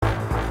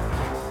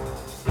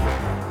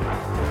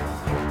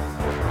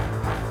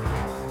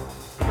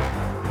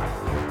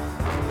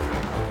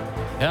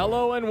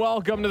Hello and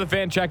welcome to the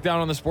Fan Checkdown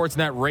on the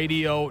Sportsnet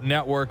Radio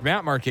Network.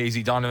 Matt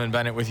Marchese, Donovan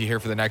Bennett with you here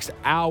for the next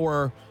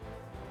hour.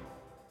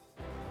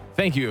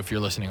 Thank you if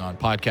you're listening on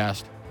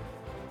podcast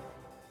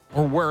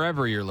or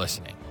wherever you're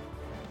listening.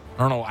 I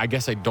don't know. I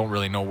guess I don't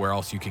really know where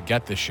else you could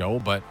get this show,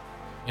 but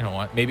you know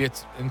what? Maybe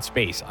it's in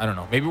space. I don't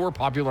know. Maybe we're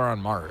popular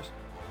on Mars.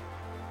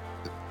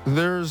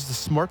 There's the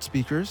smart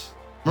speakers.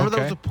 Remember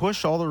there was a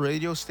push? All the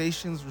radio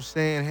stations were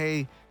saying,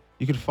 hey,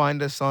 you can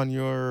find us on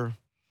your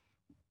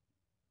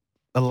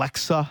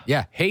Alexa.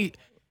 Yeah. Hey,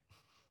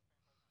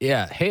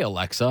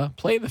 Alexa,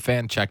 play the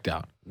Fan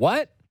Checkdown.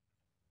 What?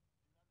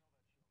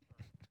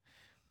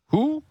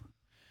 Who?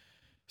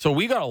 So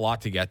we got a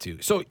lot to get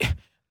to. So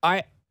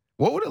What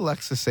would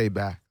Alexa say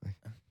back?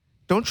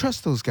 Don't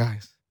trust those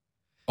guys.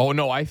 Oh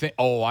no, I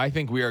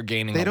think we are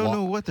gaining They don't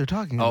know what they're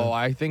talking about. Oh,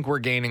 I think we're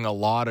gaining a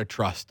lot of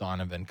trust,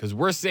 Donovan, because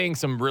we're saying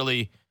some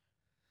really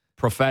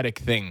prophetic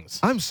things.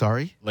 I'm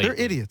sorry. lately.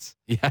 They're idiots.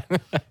 Yeah.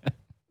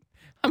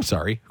 I'm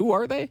sorry. Who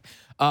are they?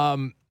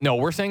 No,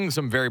 we're saying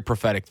some very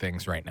prophetic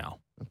things right now.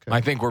 Okay.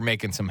 I think we're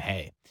making some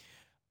hay.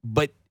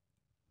 But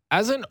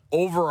as an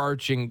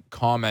overarching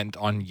comment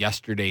on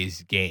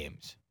yesterday's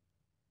games,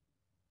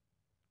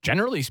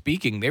 generally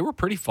speaking, they were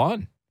pretty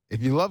fun.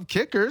 If you love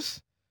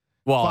kickers,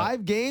 Well,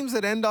 5 games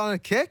that end on a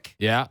kick,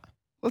 yeah.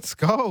 let's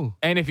go.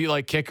 And if you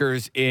like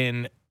kickers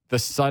in the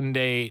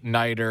Sunday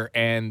nighter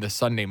and the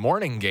Sunday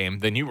morning game,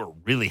 then you were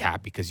really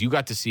happy because you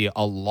got to see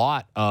a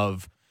lot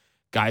of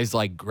guys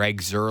like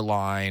Greg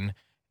Zerline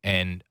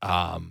and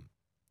oh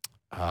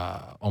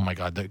my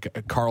God,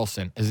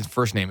 Carlson. His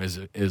first name is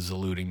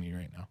eluding me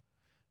right now.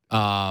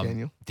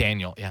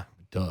 Daniel, yeah,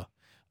 duh.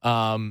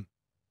 And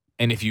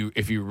if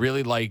you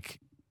really like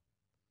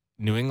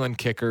New England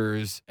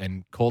kickers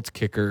and Colts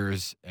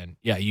kickers, and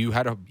yeah, you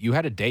had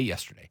a day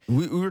yesterday.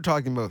 We were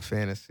talking about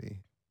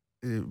fantasy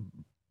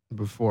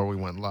before we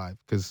went live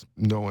because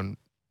no one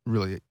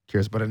really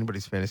cares about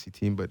anybody's fantasy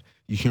team, but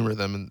you humor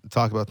them and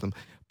talk about them.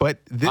 But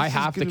I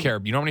have to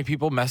care. You know how many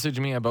people message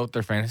me about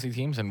their fantasy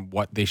teams and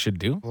what they should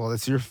do? Well,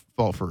 it's your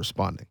fault for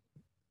responding.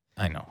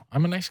 I know.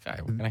 I'm a nice guy.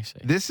 What can I say?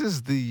 This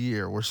is the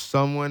year where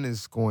someone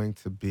is going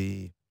to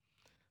be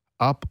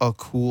up a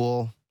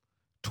cool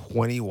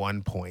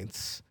 21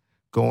 points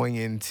going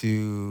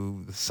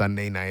into the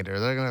Sunday nighter.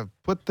 They're going to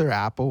put their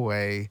app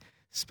away,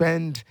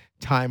 spend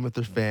time with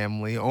their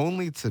family,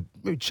 only to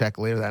maybe check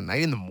later that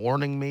night, in the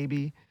morning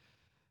maybe,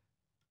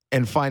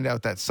 and find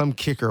out that some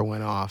kicker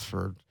went off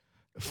for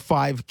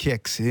 5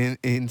 kicks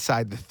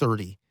inside the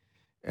 30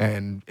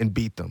 and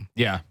beat them.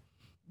 Yeah.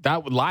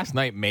 That last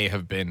night may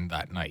have been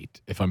that night,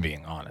 if I'm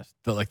being honest.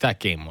 That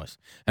game was.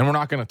 And we're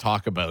not going to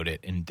talk about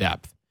it in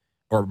depth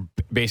or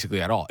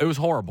basically at all. It was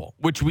horrible,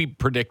 which we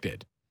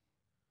predicted.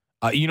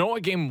 You know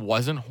what game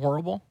wasn't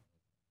horrible?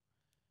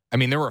 I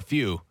mean, there were a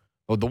few,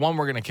 but the one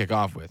we're going to kick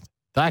off with,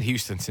 that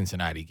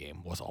Houston-Cincinnati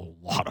game was a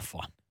lot of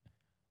fun.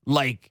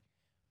 Like,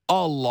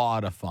 a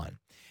lot of fun.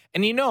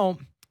 And you know,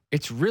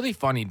 it's really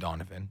funny,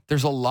 Donovan.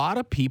 There's a lot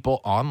of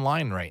people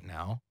online right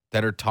now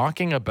that are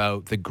talking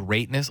about the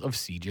greatness of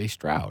CJ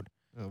Stroud.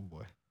 Oh,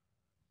 boy.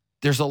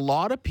 There's a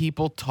lot of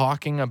people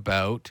talking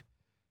about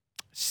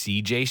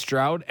CJ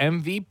Stroud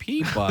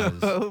MVP buzz.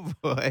 Oh,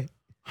 boy.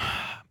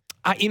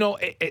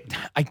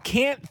 I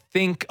can't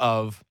think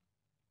of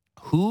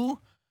who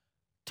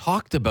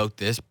talked about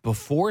this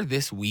before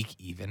this week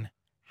even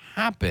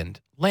happened.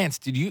 Lance,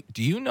 do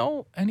you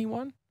know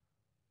anyone?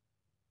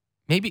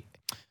 Maybe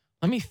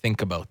let me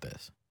think about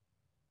this.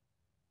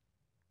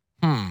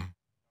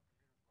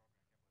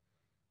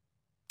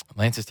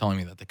 Lance is telling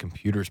me that the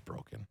computer's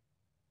broken.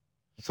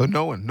 So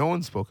no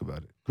one spoke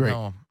about it. Great.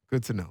 No.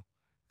 Good to know.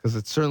 Because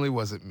it certainly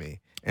wasn't me.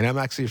 And I'm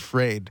actually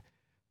afraid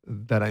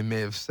that I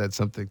may have said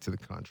something to the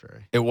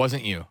contrary. It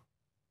wasn't you.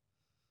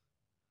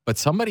 But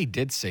somebody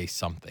did say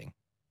something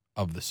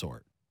of the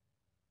sort.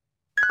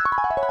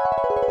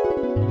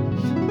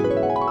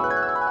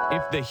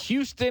 If the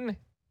Houston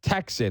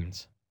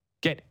Texans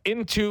get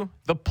into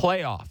the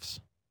playoffs,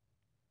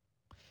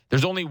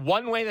 there's only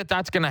one way that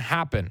that's going to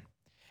happen,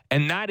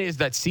 and that is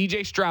that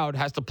CJ Stroud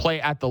has to play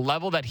at the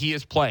level that he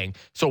is playing.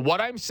 So what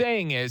I'm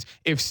saying is,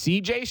 if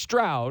CJ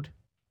Stroud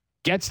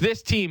gets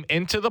this team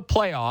into the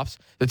playoffs,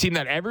 the team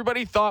that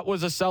everybody thought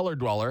was a cellar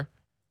dweller,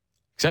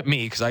 except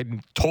me, because I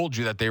told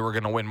you that they were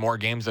going to win more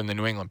games than the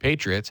New England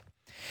Patriots,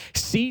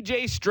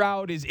 CJ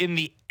Stroud is in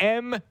the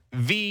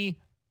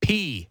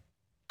MVP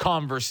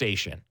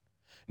conversation.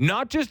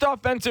 Not just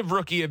Offensive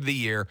Rookie of the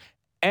Year,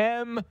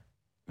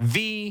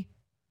 MVP.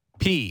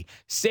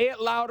 Say it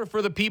louder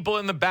for the people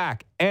in the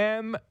back.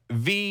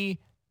 MVP.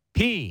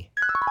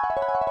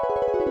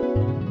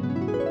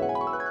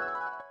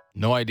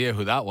 No idea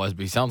who that was,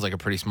 but he sounds like a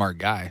pretty smart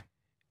guy.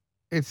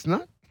 It's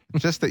not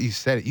just that you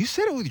said it. You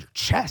said it with your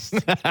chest.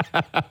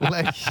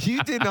 Like,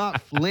 you did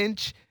not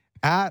flinch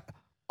at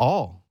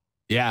all.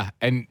 Yeah,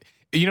 and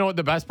you know what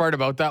the best part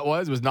about that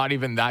was not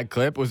even that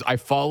clip. Was I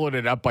followed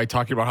it up by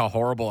talking about how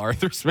horrible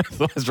Arthur Smith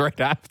was right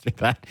after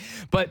that.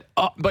 But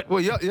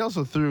well, you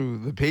also threw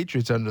the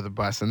Patriots under the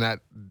bus, and that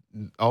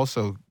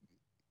also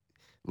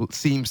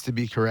seems to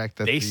be correct.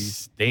 That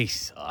they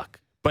suck.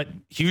 But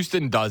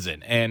Houston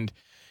doesn't. And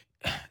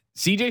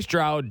CJ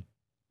Stroud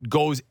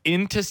goes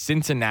into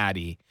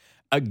Cincinnati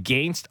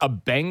against a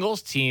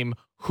Bengals team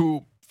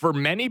who, for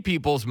many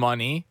people's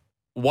money,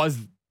 was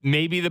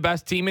maybe the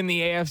best team in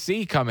the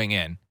AFC coming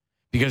in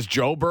because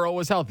Joe Burrow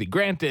was healthy.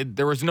 Granted,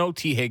 there was no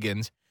T.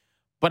 Higgins,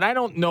 but I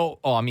don't know.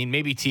 Oh, I mean,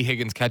 maybe T.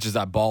 Higgins catches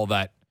that ball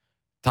that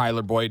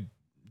Tyler Boyd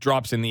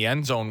drops in the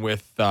end zone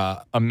with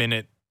a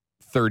minute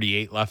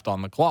 38 left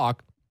on the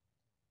clock.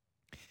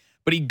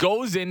 But he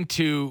goes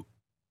into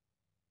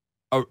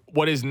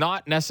what is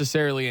not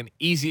necessarily an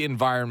easy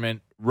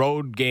environment,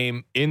 road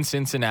game in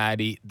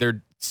Cincinnati.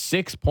 They're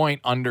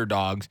 6-point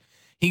underdogs.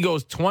 He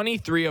goes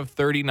 23 of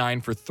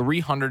 39 for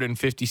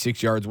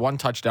 356 yards, 1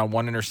 touchdown,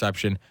 1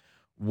 interception,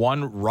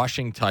 1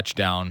 rushing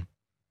touchdown.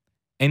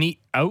 And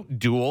he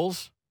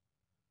outduels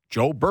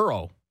Joe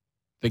Burrow,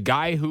 the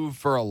guy who,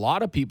 for a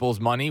lot of people's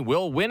money,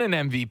 will win an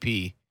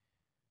MVP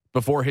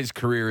before his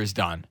career is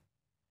done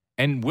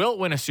and will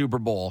win a Super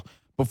Bowl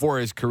before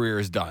his career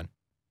is done.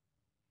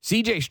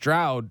 CJ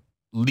Stroud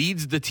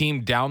leads the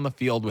team down the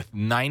field with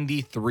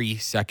 93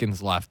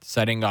 seconds left,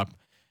 setting up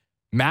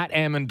Matt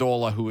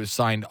Amendola, who was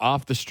signed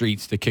off the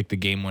streets to kick the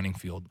game-winning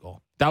field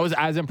goal. That was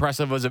as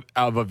impressive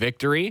of a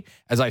victory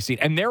as I've seen.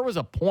 And there was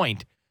a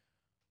point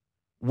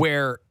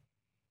where,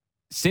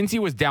 since he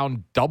was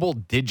down double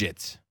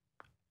digits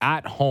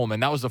at home,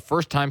 and that was the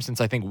first time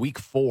since, I think, week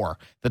 4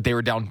 that they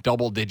were down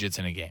double digits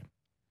in a game.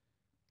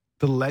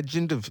 The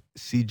legend of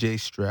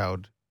CJ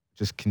Stroud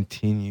just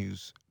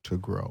continues to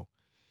grow.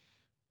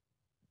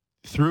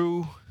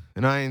 Through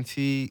an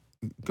INT,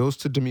 goes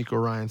to D'Amico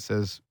Ryan,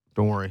 says,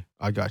 "Don't worry,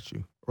 I got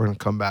you. We're going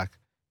to come back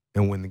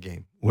and win the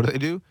game." What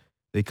do?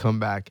 They come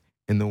back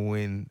and they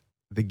win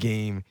the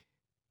game.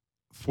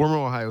 Former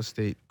Ohio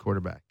State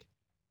quarterback.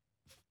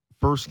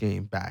 First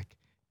game back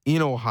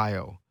in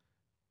Ohio.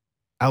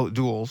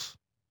 Outduels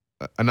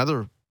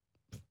another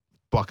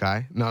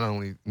Buckeye, not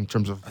only in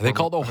terms of... Are they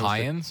called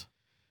Ohioans?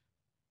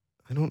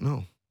 I don't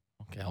know.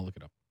 Okay, I'll look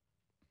it up.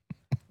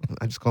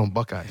 I just call them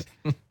Buckeyes,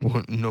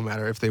 no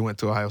matter if they went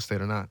to Ohio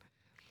State or not.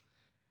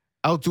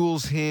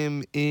 Outduels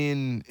him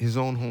in his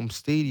own home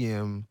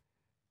stadium.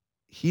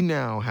 He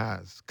now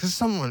has,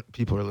 because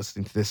people are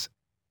listening to this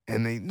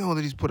and they know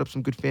that he's put up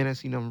some good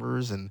fantasy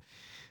numbers and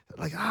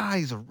like,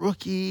 he's a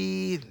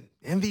rookie,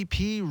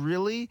 MVP,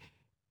 really?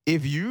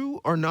 If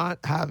you are not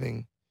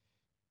having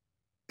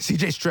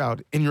CJ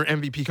Stroud in your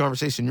MVP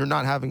conversation, you're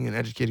not having an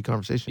educated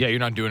conversation. Yeah, you're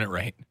not doing it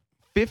right.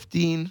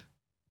 15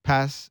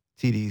 pass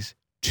TDs,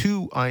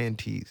 2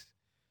 INTs.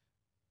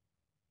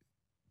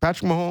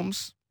 Patrick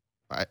Mahomes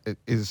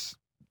is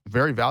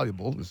very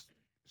valuable. It's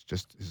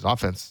just his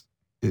offense,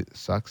 it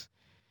sucks.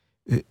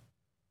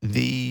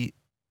 The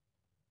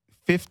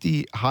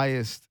 50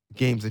 highest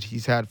games that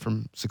he's had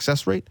from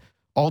success rate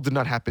all did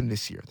not happen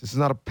this year. This is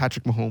not a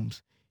Patrick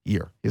Mahomes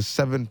year. He has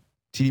 7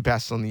 TD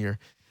passes on the year.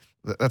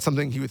 That's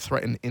something he would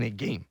threaten in a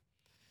game.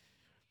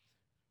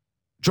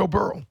 Joe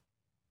Burrow,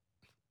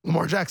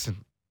 Lamar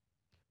Jackson,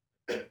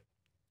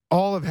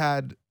 all have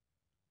had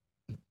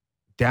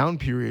down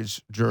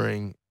periods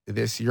during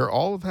this year.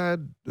 All have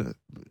had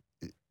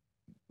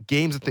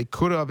games that they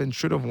could have and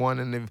should have won,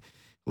 and they've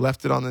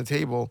left it on the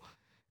table.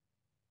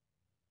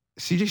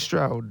 CJ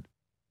Stroud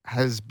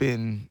has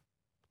been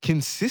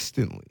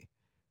consistently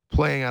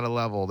playing at a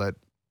level that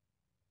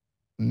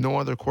no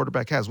other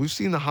quarterback has. We've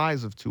seen the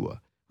highs of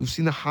Tua. We've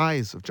seen the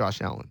highs of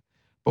Josh Allen.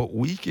 But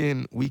week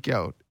in, week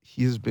out,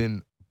 he has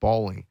been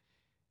balling.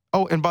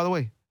 Oh, and by the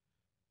way,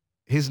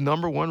 his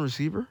number 1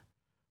 receiver,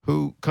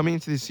 who coming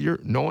into this year,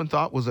 no one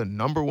thought was a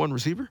number 1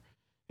 receiver,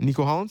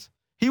 Nico Hollins,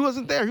 he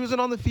wasn't there. He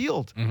wasn't on the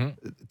field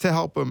to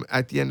help him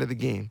at the end of the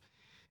game.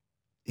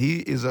 He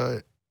is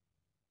a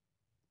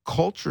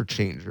culture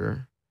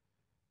changer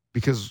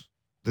because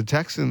the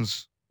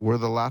Texans were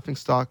the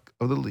laughingstock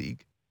of the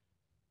league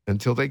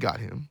until they got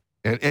him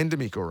and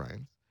D'Amico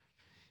Ryan.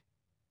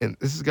 And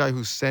this is a guy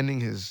who's sending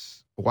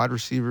his wide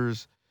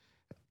receivers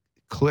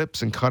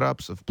clips and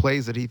cut-ups of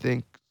plays that he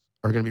thinks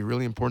are going to be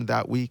really important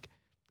that week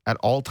at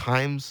all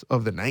times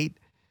of the night.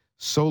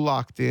 So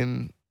locked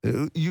in.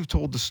 You've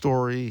told the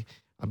story,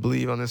 I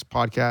believe, on this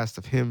podcast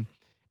of him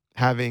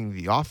having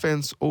the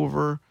offense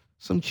over.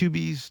 Some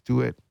QBs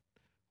do it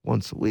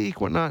once a week,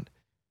 whatnot.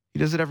 He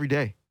does it every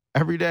day.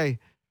 Every day.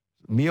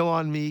 Meal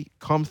on me,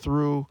 come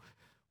through.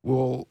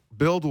 We'll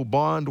build, we'll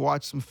bond,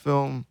 watch some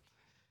film.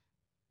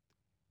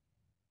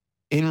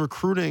 In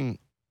recruiting,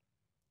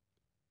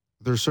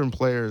 there's certain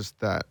players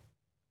that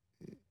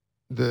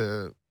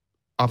the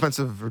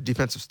offensive or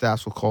defensive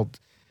staffs will call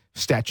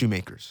statue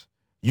makers.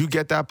 You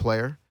get that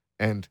player,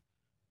 and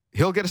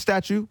he'll get a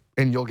statue,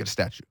 and you'll get a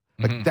statue.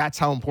 Like, that's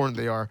how important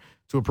they are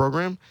to a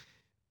program.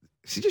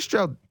 CJ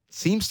Stroud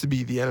seems to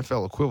be the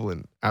NFL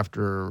equivalent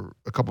after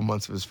a couple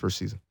months of his first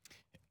season.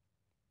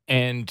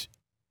 And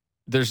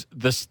there's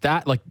the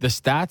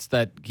stats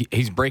that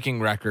he's breaking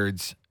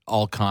records,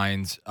 all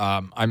kinds.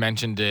 I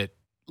mentioned it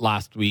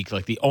last week.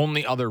 Like, the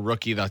only other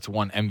rookie that's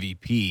won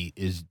MVP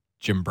is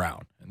Jim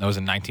Brown, and that was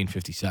in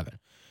 1957.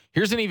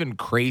 Here's an even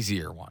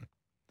crazier one.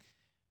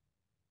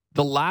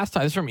 The last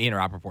time, this is from Ian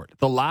Rappaport,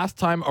 the last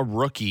time a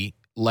rookie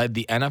led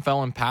the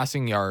NFL in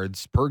passing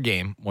yards per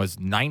game was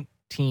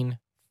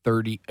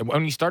 1930.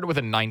 When you started with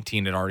a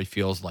 19, it already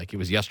feels like it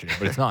was yesterday,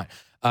 but it's not.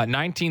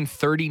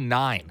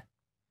 1939.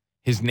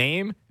 His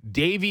name,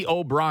 Davey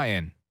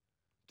O'Brien.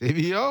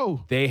 Davey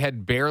O. They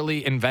had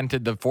barely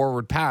invented the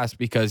forward pass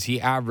because he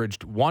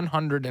averaged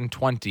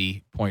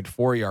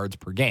 120.4 yards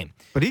per game.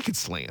 But he could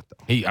sling it,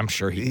 though. I'm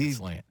sure he could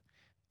sling it.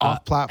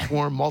 Off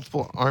platform,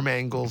 multiple arm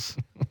angles.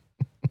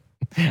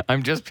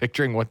 I'm just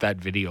picturing what that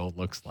video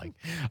looks like.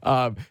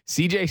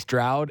 CJ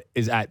Stroud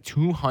is at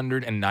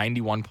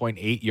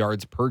 291.8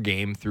 yards per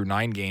game through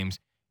 9 games.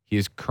 He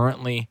is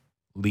currently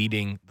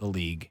leading the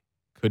league.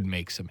 Could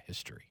make some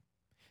history.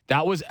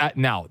 That was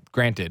now,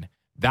 granted,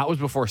 that was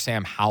before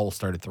Sam Howell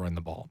started throwing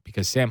the ball,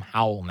 because Sam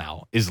Howell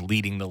now is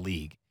leading the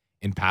league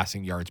in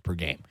passing yards per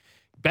game.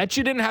 Bet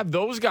you didn't have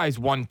those guys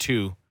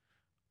 1-2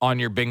 on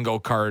your bingo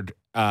card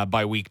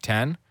by week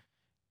 10.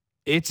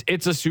 It's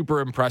a super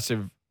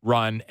impressive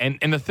run.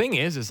 And the thing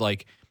is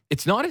like,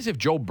 it's not as if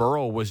Joe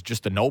Burrow was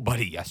just a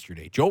nobody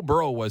yesterday. Joe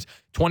Burrow was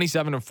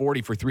 27 of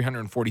 40 for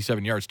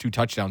 347 yards, 2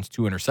 touchdowns,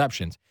 2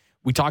 interceptions.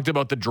 We talked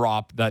about the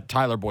drop, that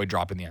Tyler Boyd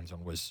drop in the end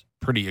zone was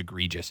pretty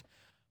egregious.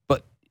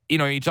 But,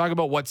 you talk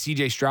about what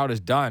CJ Stroud has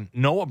done.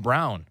 Noah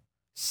Brown,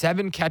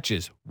 7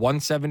 catches,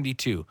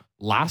 172.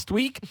 Last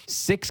week,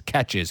 6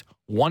 catches,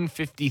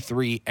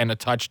 153, and a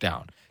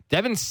touchdown.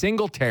 Devin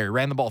Singletary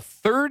ran the ball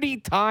 30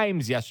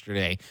 times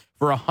yesterday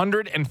for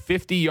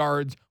 150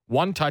 yards,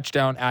 1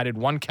 touchdown, added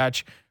 1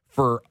 catch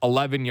for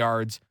 11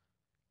 yards.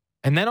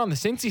 And then on the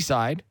Cincy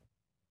side,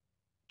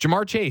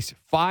 Jamar Chase,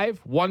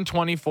 5,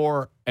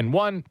 124, and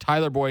 1.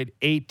 Tyler Boyd,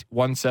 8,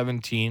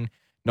 117,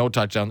 no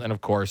touchdowns. And of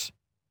course,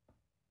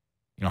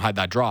 had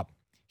that drop.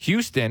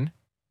 Houston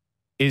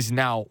is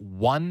now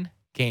 1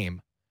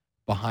 game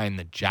behind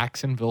the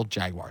Jacksonville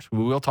Jaguars, who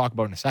we will talk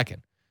about in a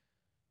second,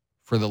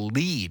 for the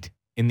lead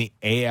in the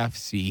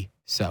AFC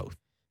South.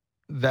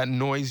 That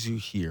noise you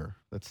hear,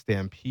 that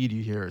stampede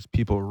you hear, is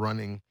people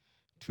running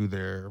to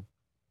their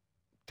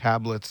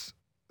tablets,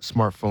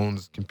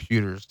 smartphones,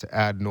 computers to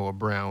add Noah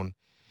Brown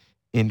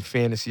in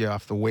fantasy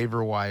off the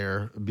waiver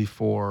wire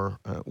before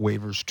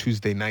waivers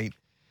Tuesday night,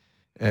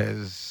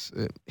 as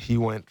he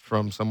went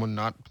from someone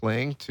not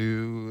playing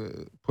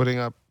to putting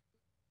up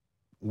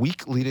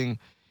week-leading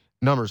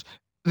numbers.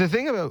 The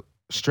thing about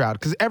Stroud,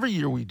 because every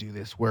year we do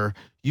this where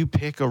you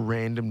pick a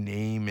random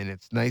name and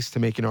it's nice to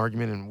make an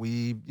argument, and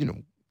we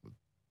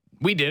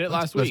did it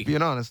last week. Let's be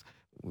honest.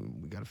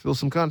 We got to fill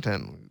some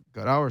content. We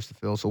got hours to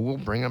fill, so we'll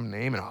bring up a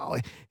name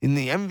and in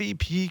the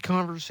MVP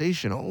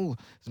conversation.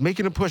 It's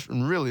making a push,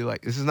 and really,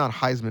 this is not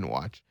Heisman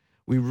watch.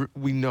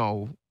 We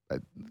know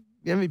that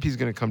the MVP is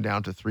going to come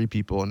down to 3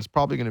 people, and it's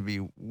probably going to be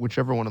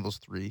whichever one of those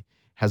 3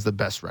 has the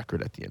best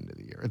record at the end of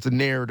the year. It's a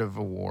narrative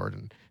award,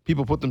 and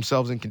people put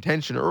themselves in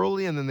contention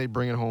early, and then they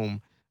bring it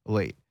home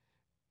late.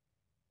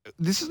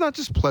 This is not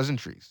just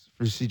pleasantries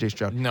for CJ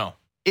Stroud. No.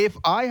 If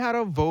I had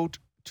a vote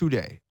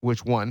today,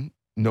 which 1,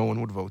 no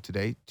one would vote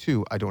today.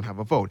 2, I don't have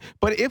a vote.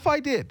 But if I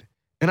did,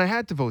 and I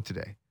had to vote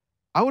today,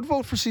 I would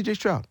vote for CJ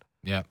Stroud.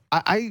 Yeah.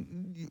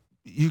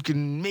 You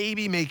can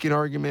maybe make an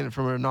argument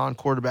from a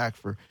non-quarterback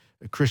for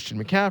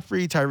Christian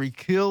McCaffrey. Tyreek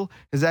Hill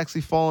has actually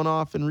fallen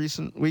off in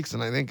recent weeks,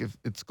 and I think if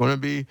it's going to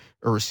be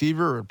a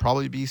receiver, it would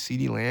probably be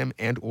CeeDee Lamb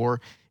and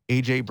or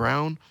A.J.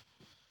 Brown.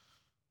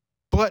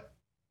 But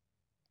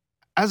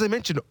as I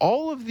mentioned,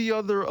 all of the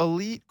other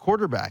elite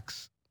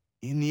quarterbacks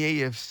in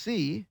the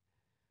AFC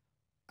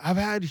have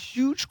had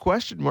huge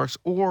question marks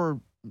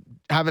or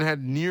haven't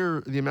had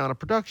near the amount of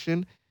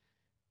production.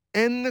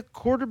 And the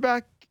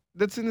quarterback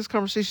that's in this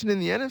conversation in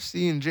the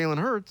NFC, and Jalen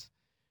Hurts,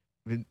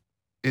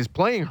 is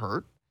playing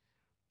hurt.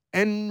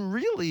 And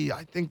really,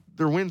 I think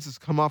their wins has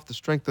come off the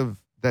strength of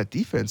that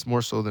defense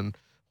more so than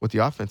what the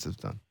offense has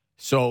done.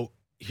 So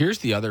here's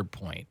the other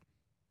point.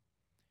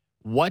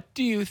 What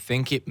do you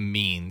think it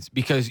means?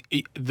 Because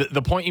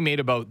the point you made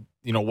about,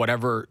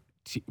 whatever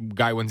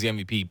guy wins the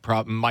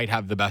MVP might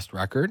have the best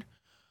record.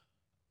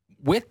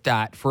 With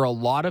that, for a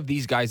lot of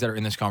these guys that are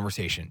in this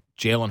conversation,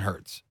 Jalen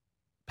Hurts,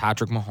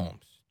 Patrick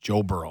Mahomes,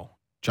 Joe Burrow,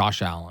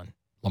 Josh Allen,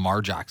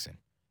 Lamar Jackson,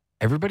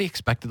 everybody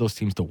expected those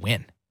teams to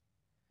win.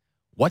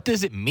 What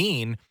does it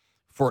mean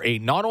for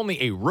not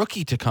only a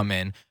rookie to come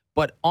in,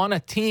 but on a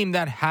team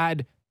that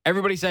had,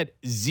 everybody said,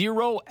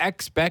 0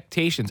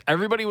 expectations?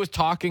 Everybody was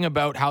talking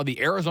about how the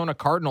Arizona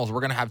Cardinals were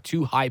going to have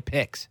 2 high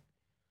picks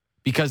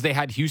because they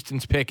had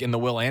Houston's pick in the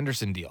Will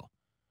Anderson deal.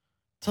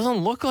 It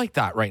doesn't look like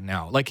that right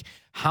now.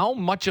 How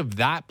much of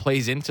that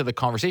plays into the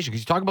conversation?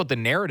 Because you talk about the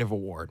narrative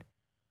award.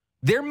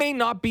 There may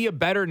not be a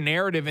better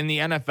narrative in the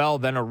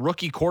NFL than a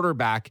rookie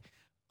quarterback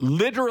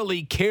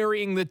literally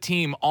carrying the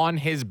team on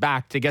his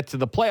back to get to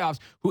the playoffs,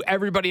 who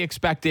everybody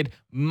expected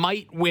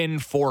might win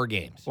 4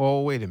 games.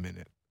 Well, wait a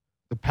minute.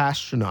 The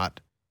astronaut,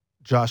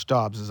 Josh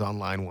Dobbs, is on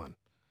line 1.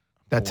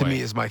 That, to me,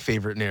 is my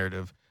favorite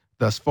narrative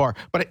thus far.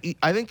 But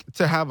I think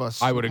to have a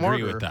I would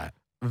agree with that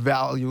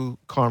value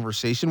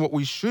conversation, what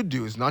we should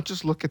do is not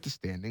just look at the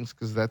standings,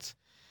 because that's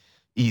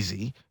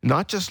easy.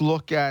 Not just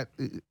look at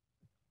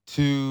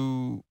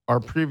to our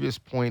previous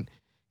point,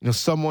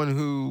 someone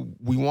who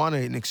we want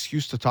an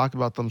excuse to talk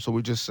about them, so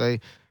we just say,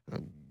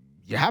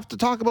 you have to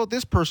talk about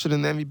this person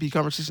in the MVP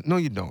conversation. No,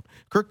 you don't.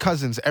 Kirk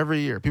Cousins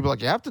every year. People are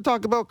like, you have to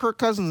talk about Kirk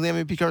Cousins in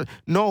the MVP conversation.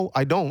 No,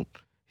 I don't.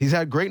 He's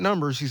had great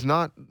numbers. He's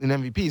not an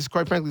MVP. He's,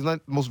 quite frankly, he's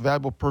not the most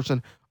valuable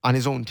person on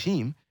his own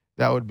team.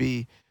 That would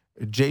be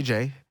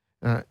JJ,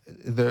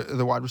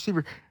 the wide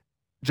receiver,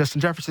 Justin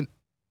Jefferson.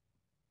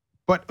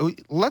 But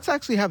let's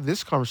actually have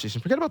this conversation.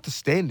 Forget about the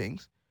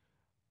standings.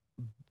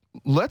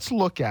 Let's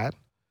look at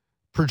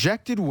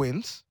projected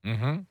wins,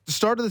 the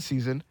start of the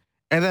season,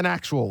 and then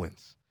actual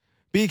wins.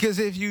 Because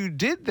if you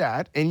did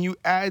that and you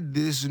add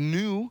this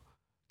new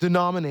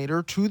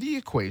denominator to the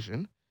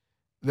equation,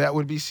 that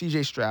would be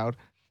CJ Stroud,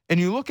 and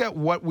you look at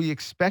what we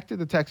expected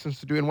the Texans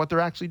to do and what they're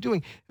actually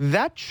doing,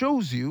 that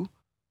shows you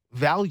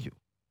value.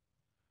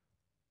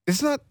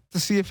 It's not the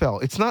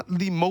CFL. It's not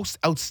the most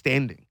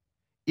outstanding.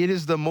 It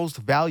is the most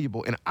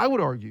valuable. And I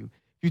would argue,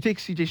 if you take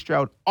CJ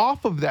Stroud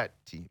off of that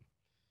team,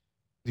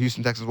 the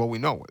Houston Texans, well, we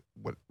know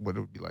what it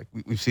would be like.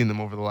 We've seen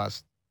them over the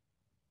last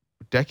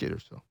decade or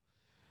so.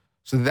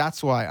 So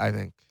that's why I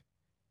think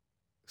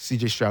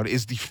CJ Stroud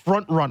is the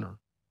front runner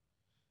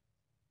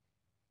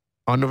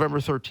on November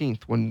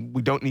 13th when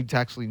we don't need to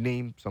actually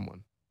name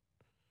someone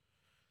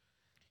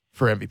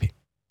for MVP.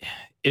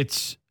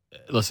 It's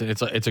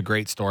a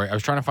great story. I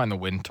was trying to find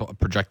the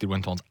projected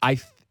win totals.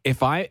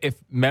 If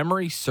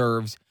memory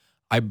serves,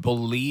 I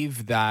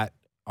believe that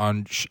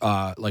on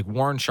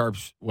Warren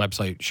Sharp's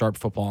website, Sharp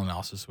Football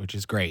Analysis, which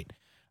is great,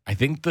 I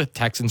think the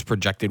Texans'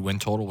 projected win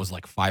total was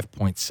like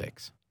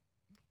 5.6.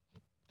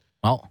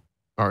 Well,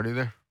 already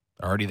there.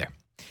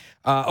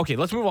 Okay,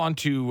 let's move on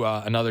to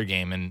another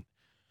game. And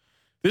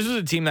this was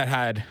a team that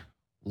had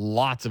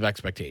lots of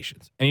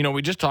expectations. And,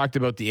 we just talked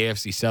about the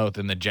AFC South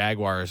and the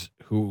Jaguars,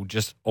 who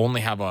just only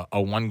have a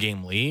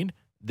one-game lead.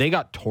 They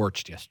got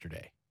torched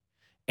yesterday.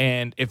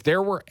 And if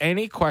there were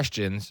any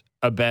questions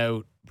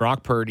about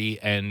Brock Purdy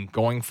and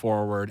going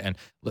forward, and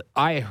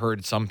I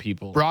heard some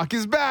people... Brock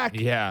is back.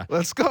 Yeah.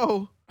 Let's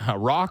go.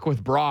 Rock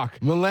with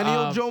Brock.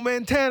 Millennial Joe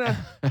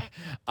Montana.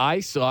 I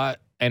saw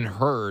and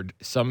heard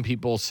some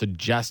people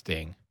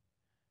suggesting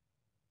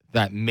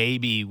that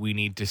maybe we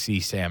need to see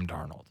Sam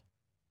Darnold.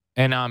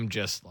 And I'm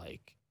just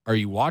like, are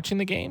you watching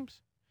the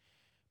games?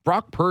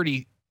 Brock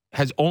Purdy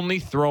has only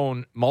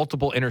thrown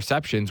multiple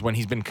interceptions when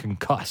he's been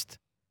concussed.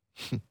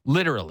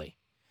 Literally.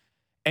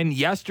 And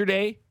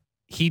yesterday,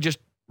 he just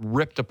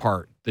ripped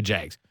apart the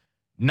Jags.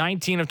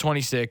 19 of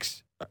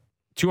 26,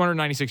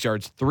 296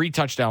 yards, 3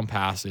 touchdown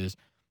passes.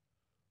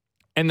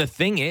 And the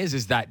thing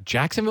is that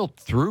Jacksonville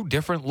threw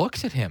different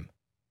looks at him.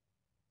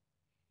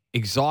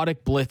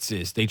 Exotic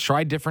blitzes. They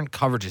tried different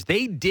coverages.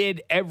 They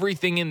did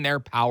everything in their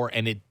power,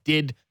 and it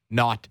did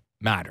not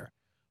matter.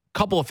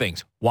 Couple of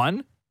things.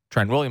 1,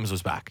 Trent Williams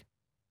was back.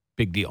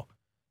 Big deal.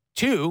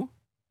 2,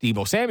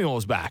 Deebo Samuel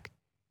was back.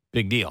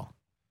 Big deal.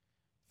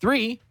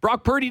 3,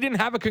 Brock Purdy didn't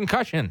have a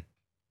concussion.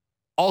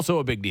 Also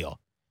a big deal.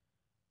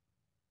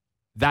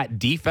 That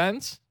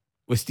defense,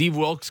 with Steve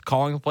Wilks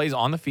calling the plays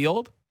on the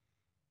field,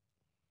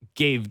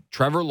 gave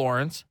Trevor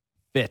Lawrence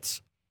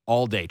fits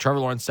all day. Trevor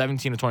Lawrence,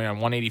 17 of 29,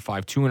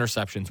 185, 2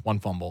 interceptions, 1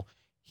 fumble.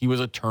 He was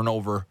a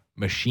turnover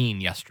machine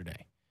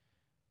yesterday.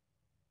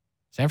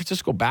 San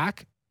Francisco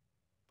back?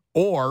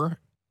 Or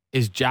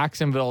is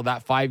Jacksonville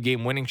that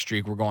 5-game winning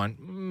streak? We're going,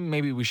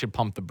 maybe we should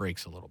pump the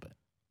brakes a little bit.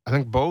 I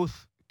think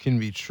both can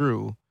be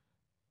true.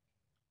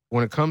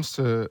 When it comes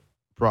to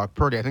Brock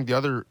Purdy, I think the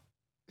other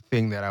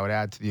thing that I would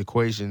add to the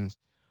equations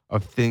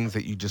of things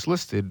that you just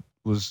listed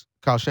was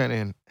Kyle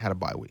Shanahan had a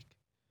bye week.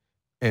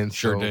 And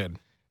sure did.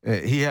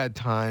 He had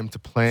time to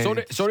plan.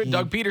 So did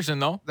Doug Peterson,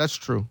 though. That's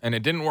true. And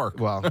it didn't work.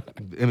 Well,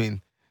 I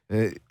mean,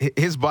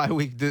 his bye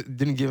week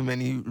didn't give him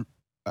any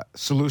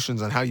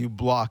solutions on how you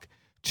block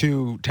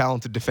 2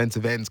 talented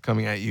defensive ends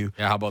coming at you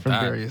from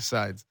various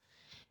sides.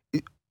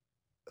 The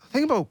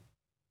thing about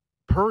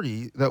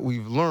Purdy that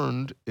we've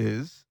learned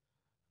is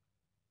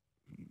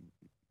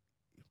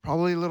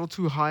probably a little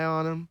too high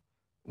on him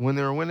when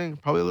they were winning,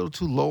 probably a little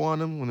too low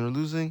on him when they're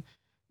losing.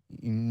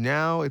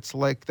 Now it's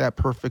like that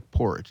perfect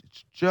porridge.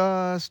 It's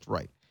just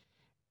right.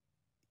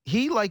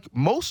 He, like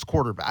most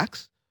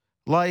quarterbacks,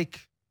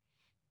 like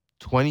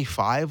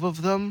 25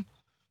 of them,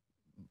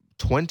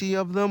 20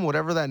 of them,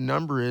 whatever that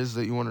number is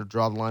that you want to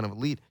draw the line of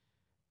elite,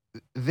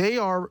 they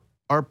are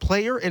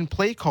player and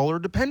play caller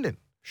dependent.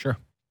 Sure.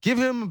 Give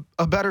him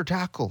a better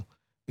tackle.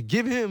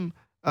 Give him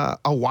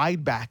a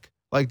wide back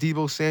like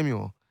Deebo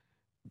Samuel.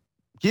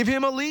 Give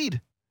him a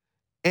lead.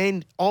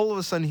 And all of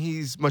a sudden,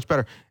 he's much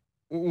better.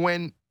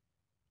 When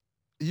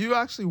you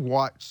actually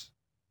watch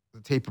the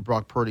tape of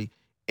Brock Purdy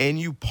and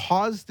you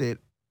paused it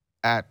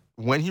at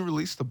when he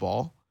released the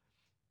ball,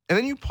 and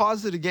then you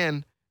paused it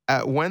again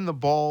at when the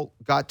ball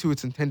got to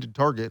its intended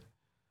target,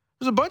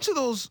 there's a bunch of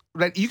those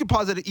that you could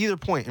pause it at either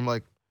point. And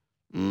like,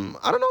 I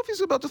don't know if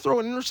he's about to throw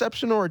an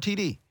interception or a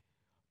TD.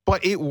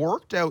 But it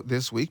worked out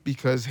this week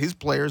because his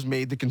players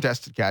made the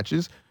contested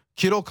catches.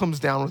 Kittle comes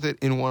down with it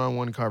in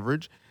one-on-one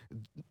coverage.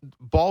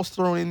 balls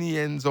thrown in the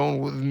end zone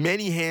with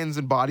many hands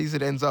and bodies.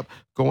 It ends up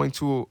going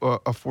to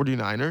a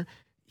 49er.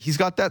 He's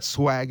got that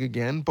swag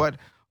again, but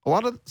a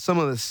lot of some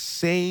of the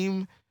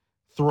same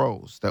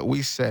throws that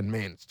we said,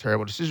 man, it's a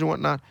terrible decision,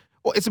 whatnot.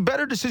 Well, it's a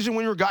better decision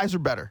when your guys are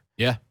better.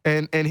 Yeah.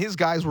 And his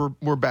guys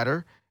were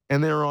better,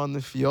 and they were on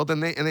the field,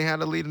 and they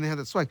had a lead, and they had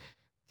that swag.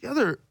 The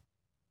other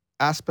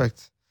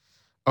aspect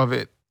of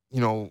it,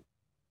 in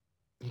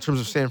terms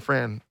of San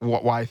Fran,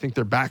 why I think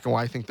they're back and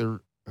why I think they're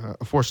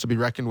a force to be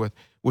reckoned with,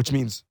 which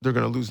means they're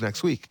going to lose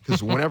next week.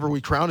 Because whenever we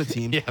crown a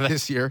team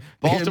this year,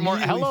 Baltimore,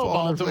 hello,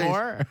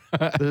 Baltimore.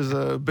 There's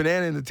a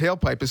banana in the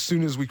tailpipe as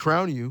soon as we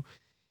crown you.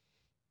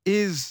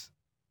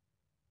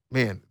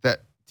 That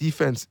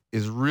defense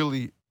is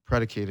really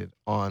predicated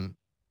on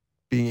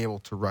being able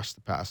to rush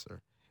the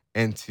passer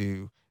and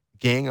to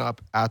gang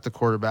up at the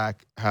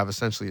quarterback, have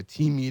essentially a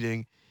team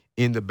meeting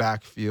in the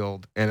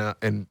backfield,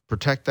 and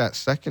protect that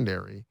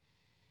secondary.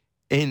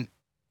 And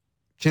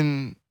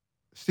can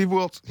Steve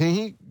Wiltz, can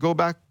he go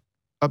back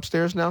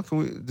upstairs now?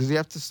 Does he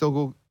have to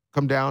still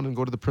come down and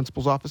go to the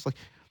principal's office?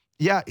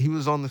 Yeah, he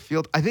was on the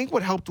field. I think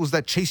what helped was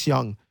that Chase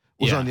Young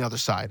was on the other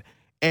side.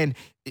 And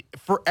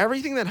for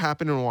everything that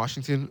happened in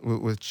Washington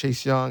with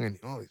Chase Young and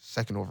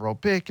second overall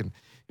pick and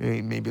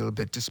maybe a little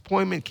bit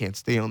disappointment, can't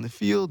stay on the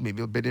field,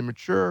 maybe a bit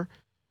immature,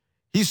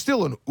 he's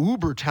still an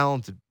uber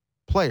talented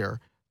player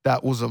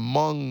that was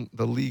among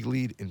the league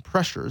lead in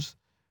pressures.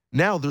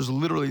 Now there's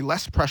literally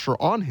less pressure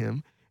on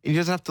him, and he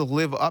doesn't have to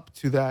live up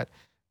to that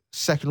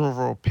second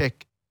overall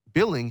pick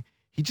billing.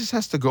 He just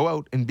has to go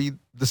out and be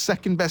the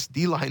second best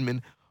D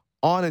lineman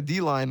on a D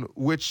line,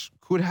 which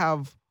could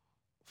have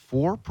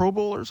 4 Pro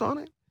Bowlers on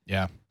it.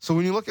 Yeah. So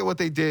when you look at what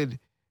they did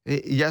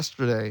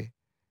yesterday,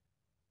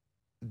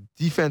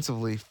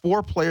 defensively,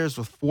 4 players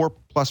with 4+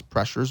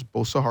 pressures,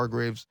 Bosa,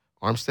 Hargraves,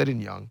 Armstead,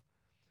 and Young,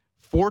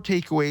 4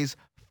 takeaways,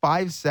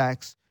 5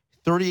 sacks,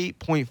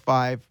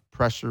 38.5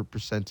 pressure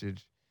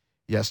percentage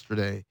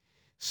yesterday.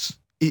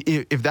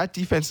 If that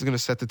defense is going to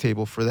set the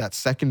table for that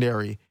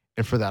secondary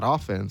and for that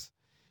offense,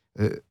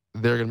 they're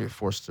going to be a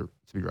force to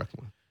be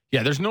reckoned with.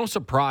 Yeah, there's no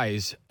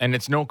surprise, and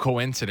it's no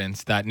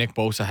coincidence that Nick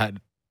Bosa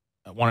had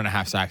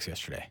 1.5 sacks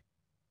yesterday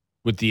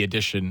with the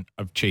addition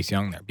of Chase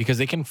Young there, because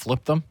they can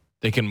flip them.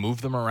 They can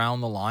move them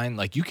around the line.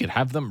 You could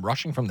have them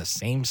rushing from the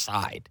same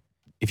side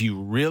if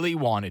you really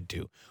wanted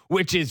to,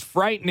 which is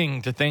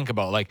frightening to think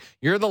about.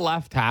 You're the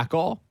left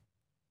tackle.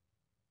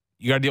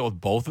 You got to deal with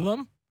both of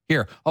them.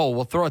 Here,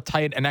 we'll throw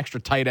an extra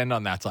tight end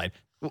on that side.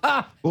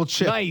 We'll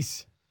chip.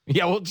 Nice.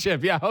 Yeah, we'll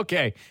chip. Yeah,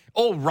 okay.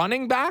 Oh,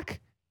 running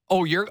back?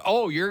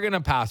 You're going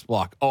to pass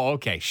block. Oh,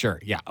 okay, sure.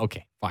 Yeah,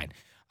 okay, fine.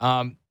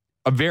 A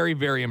very,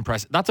 very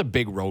impressive. That's a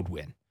big road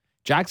win.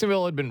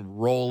 Jacksonville had been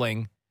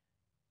rolling.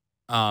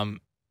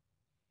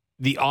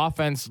 The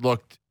offense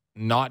looked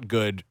not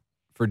good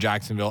for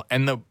Jacksonville.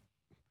 And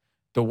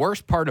the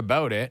worst part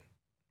about it,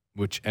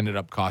 which ended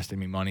up costing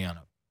me money on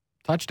a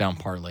touchdown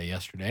parlay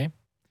yesterday,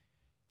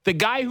 the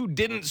guy who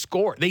didn't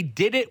score, they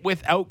did it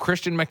without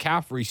Christian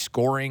McCaffrey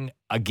scoring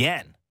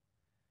again.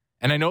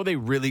 And I know they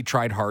really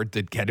tried hard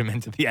to get him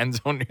into the end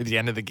zone near the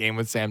end of the game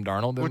with Sam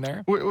Darnold in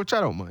there. Which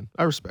I don't mind.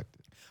 I respect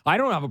it. I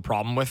don't have a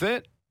problem with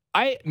it.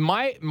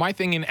 My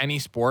thing in any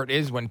sport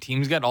is when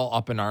teams get all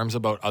up in arms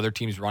about other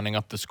teams running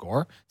up the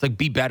score, it's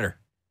be better.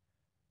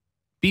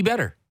 Be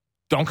better.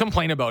 Don't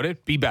complain about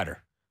it. Be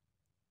better.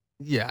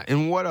 Yeah.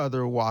 In what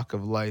other walk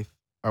of life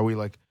are we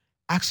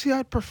actually,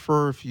 I'd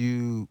prefer if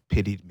you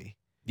pitied me.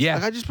 Yeah.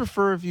 I just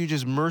prefer if you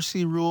just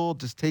mercy rule,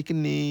 just take a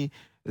knee,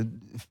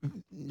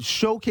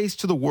 showcase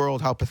to the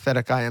world how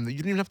pathetic I am, that you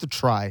don't even have to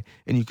try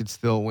and you could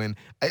still win.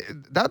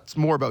 That's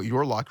more about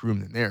your locker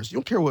room than theirs. You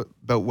don't care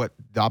about what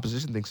the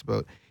opposition thinks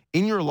about.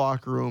 In your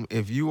locker room,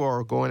 if you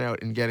are going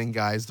out and getting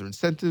guys their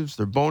incentives,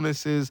 their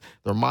bonuses,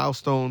 their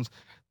milestones,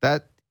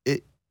 that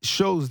it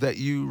shows that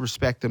you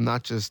respect them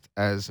not just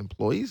as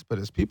employees, but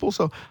as people.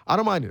 So I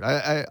don't mind it.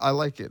 I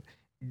like it.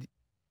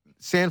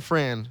 San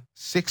Fran,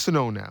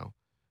 6-0 now,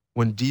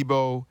 when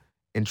Debo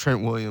and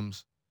Trent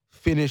Williams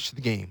finish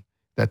the game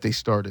that they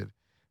started.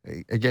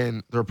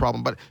 Again, they're a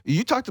problem. But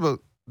you talked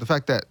about the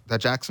fact that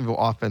Jacksonville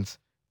offense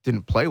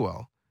didn't play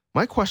well.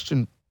 My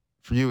question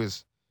for you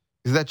is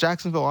that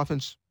Jacksonville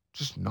offense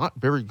just not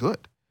very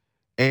good?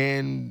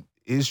 And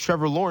is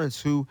Trevor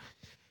Lawrence, who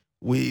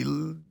we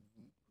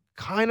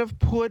kind of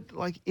put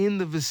in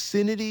the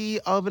vicinity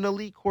of an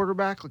elite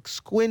quarterback,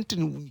 squint,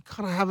 and we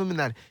kind of have him in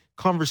that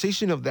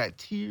conversation of that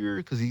tier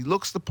because he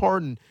looks the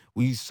part, and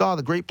we saw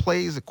the great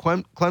plays at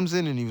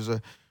Clemson, and he was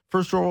a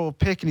first overall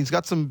pick, and he's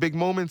got some big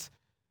moments.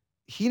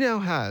 He now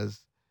has,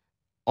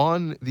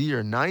 on the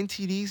year, 9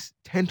 TDs,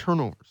 10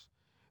 turnovers.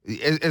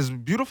 As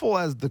beautiful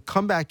as the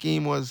comeback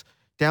game was,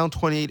 down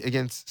 28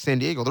 against San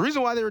Diego, the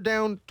reason why they were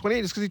down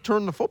 28 is because he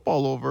turned the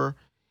football over.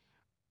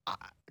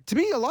 To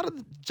me, a lot of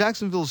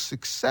Jacksonville's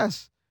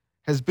success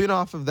has been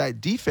off of that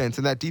defense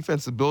and that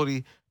defense's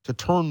ability to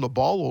turn the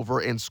ball over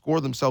and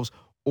score themselves,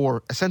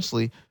 or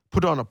essentially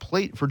put on a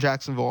plate for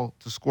Jacksonville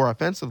to score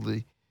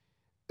offensively.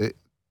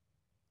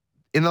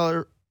 In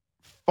the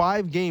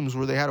 5 games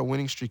where they had a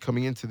winning streak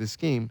coming into this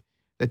game,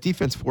 That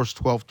defense forced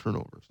 12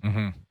 turnovers.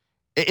 Mm-hmm.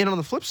 And on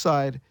the flip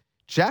side,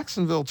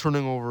 Jacksonville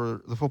turning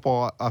over the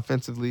football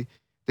offensively,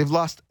 they've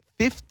lost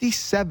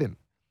 57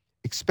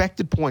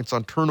 expected points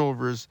on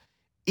turnovers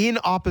in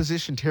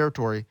opposition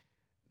territory.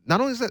 Not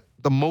only is that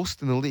the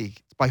most in the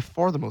league, it's by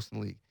far the most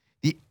in the league.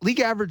 The league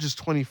average is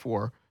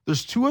 24.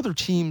 There's two other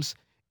teams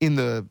in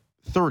the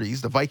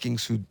 30s, the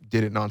Vikings, who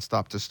did it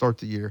nonstop to start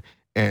the year,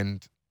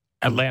 and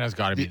Atlanta's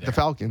got to be there. The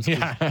Falcons.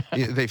 Yeah.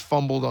 They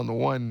fumbled on the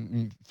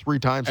one 3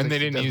 times. And they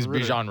didn't use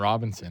Bijan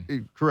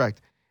Robinson. Correct.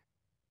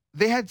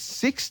 They had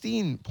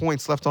 16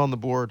 points left on the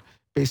board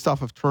based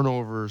off of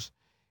turnovers.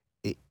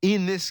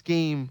 In this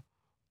game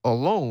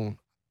alone,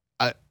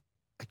 I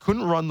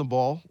couldn't run the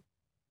ball.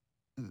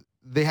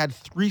 They had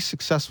 3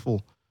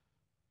 successful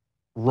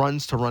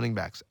runs to running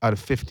backs out of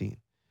 15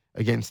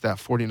 against that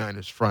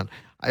 49ers front.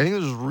 I think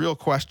there's real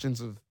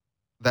questions of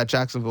that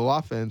Jacksonville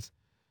offense,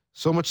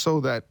 so much so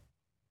that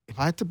if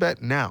I had to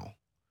bet now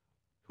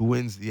who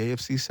wins the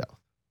AFC South,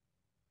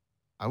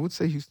 I would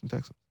say Houston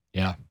Texans.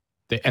 Yeah.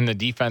 And the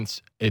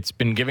defense, it's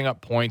been giving up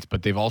points,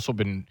 but they've also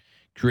been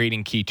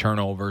creating key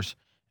turnovers,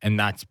 and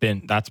that's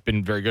been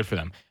very good for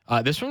them.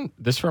 This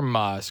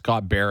from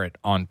Scott Barrett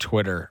on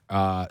Twitter.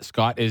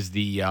 Scott is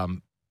the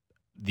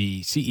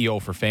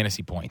CEO for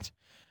Fantasy Points.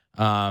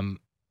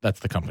 That's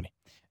the company.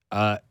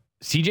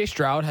 CJ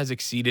Stroud has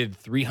exceeded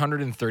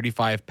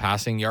 335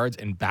 passing yards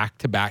in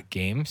back-to-back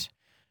games.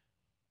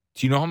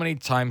 Do you know how many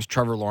times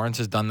Trevor Lawrence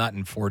has done that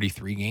in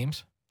 43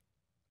 games?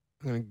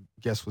 I'm going to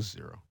guess was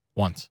 0.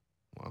 Once.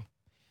 Wow.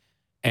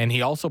 And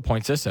he also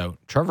points this out.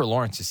 Trevor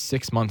Lawrence is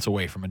 6 months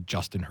away from a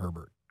Justin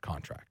Herbert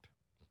contract.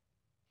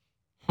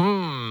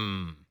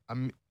 I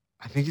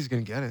think he's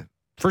going to get it.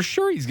 For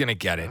sure he's going to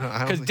get it.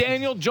 Because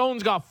Daniel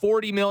Jones got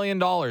 $40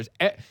 million.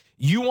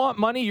 You want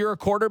money? You're a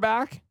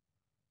quarterback?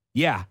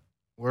 Yeah.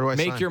 Where do I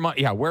Make sign? your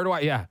money. Yeah. Where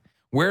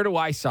do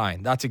I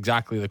sign? That's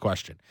exactly the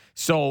question.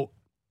 So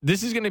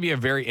this is going to be a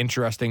very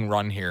interesting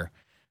run here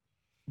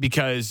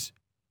because,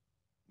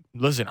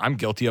 listen, I'm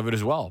guilty of it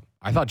as well.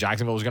 I thought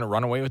Jacksonville was going to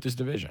run away with this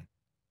division.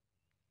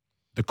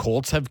 The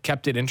Colts have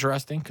kept it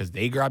interesting because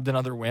they grabbed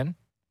another win.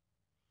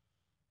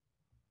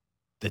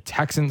 The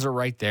Texans are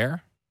right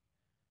there.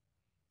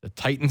 The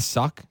Titans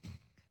suck.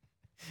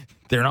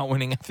 They're not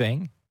winning a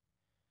thing.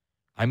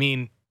 I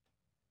mean,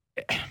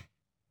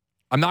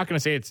 I'm not going to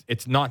say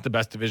it's not the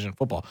best division in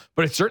football,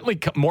 but it's certainly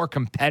more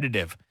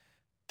competitive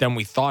than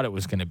we thought it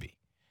was going to be.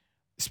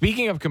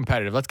 Speaking of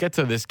competitive, let's get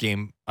to this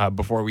game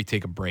before we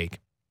take a break.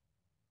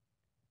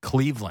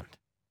 Cleveland.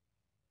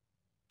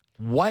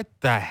 What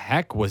the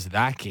heck was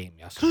that game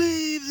yesterday?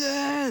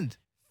 Cleveland!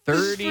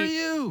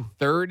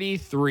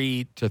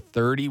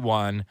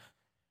 33-31.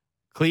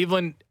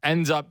 Cleveland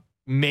ends up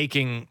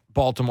making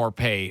Baltimore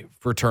pay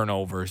for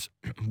turnovers.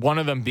 One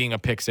of them being a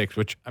pick six,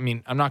 which, I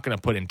mean, I'm not going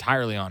to put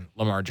entirely on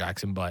Lamar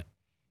Jackson, but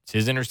it's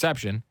his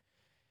interception.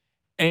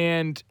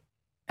 And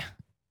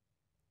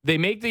they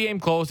make the game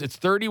close. It's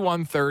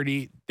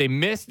 31-30. They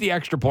miss the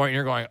extra point, and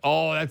you're going,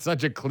 oh, that's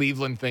such a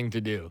Cleveland thing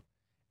to do.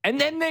 And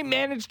then they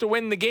managed to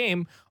win the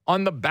game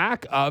on the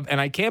back of,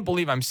 and I can't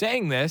believe I'm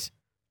saying this,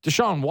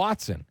 Deshaun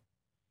Watson.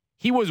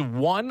 He was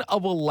 1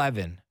 of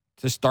 11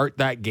 to start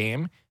that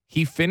game.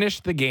 He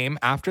finished the game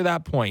after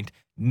that point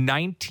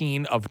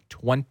 19 of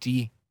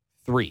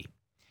 23.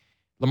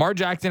 Lamar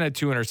Jackson had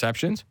 2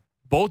 interceptions.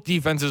 Both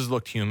defenses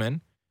looked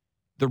human.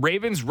 The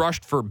Ravens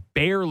rushed for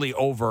barely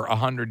over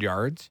 100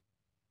 yards.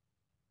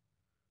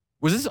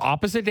 Was this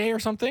opposite day or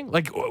something?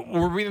 Like,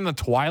 were we in the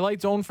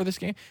twilight zone for this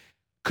game?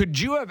 Could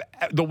you have,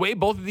 the way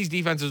both of these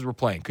defenses were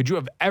playing, could you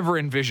have ever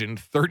envisioned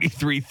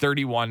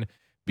 33-31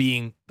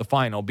 being the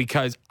final?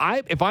 Because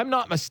if I'm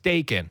not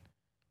mistaken,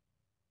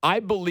 I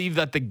believe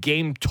that the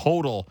game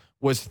total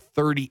was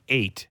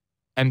 38,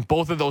 and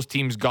both of those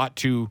teams got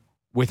to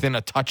within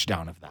a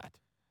touchdown of that.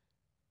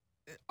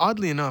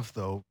 Oddly enough,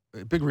 though,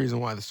 a big reason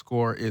why the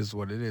score is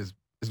what it is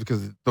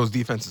because those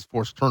defenses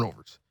forced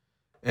turnovers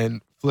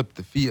and flipped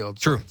the field.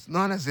 True. So it's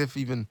not as if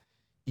even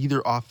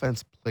either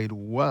offense played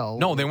well.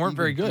 No, they weren't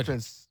very good.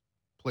 Defense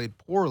played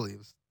poorly. It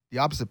was the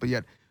opposite, but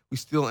yet we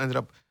still ended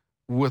up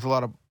with a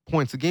lot of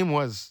points. The game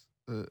was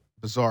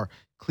bizarre.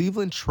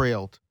 Cleveland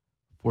trailed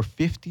for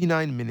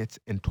 59 minutes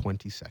and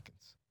 20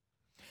 seconds,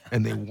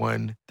 and they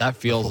won that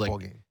feels the football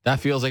like game. That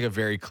feels like a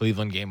very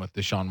Cleveland game with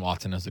Deshaun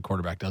Watson as the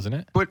quarterback, doesn't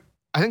it? But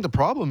I think the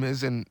problem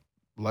is, and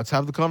let's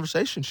have the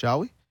conversation, shall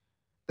we?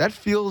 That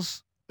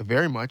feels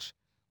very much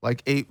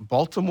like a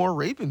Baltimore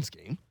Ravens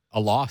game. A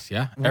loss,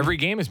 yeah. Every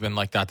game has been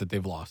like that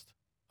they've lost.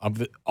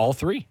 All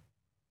 3.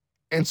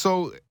 And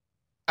so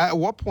at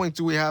what point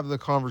do we have the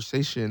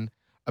conversation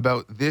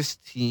about this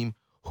team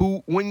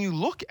who, when you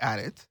look at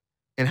it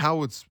and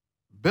how it's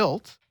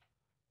built,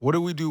 what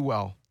do we do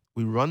well?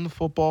 We run the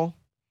football.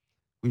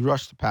 We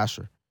rush the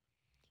passer.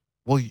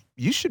 Well,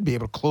 you should be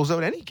able to close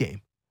out any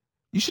game.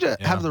 You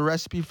should have the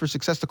recipe for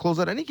success to close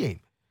out any game.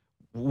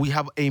 We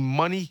have a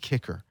money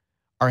kicker.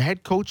 Our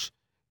head coach,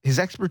 his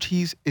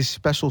expertise is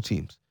special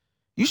teams.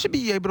 You should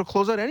be able to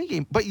close out any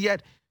game. But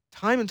yet,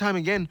 time and time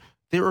again,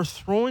 they are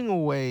throwing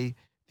away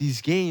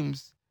these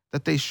games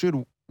that they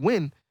should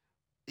win.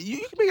 you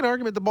can make an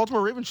argument the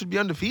Baltimore Ravens should be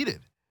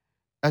undefeated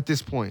at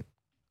this point.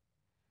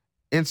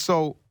 And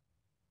so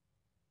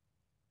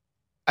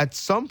at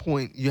some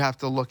point, you have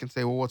to look and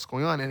say, well, what's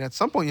going on? And at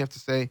some point, you have to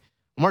say,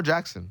 Lamar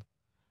Jackson,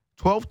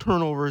 12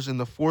 turnovers in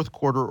the fourth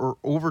quarter or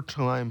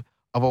overtime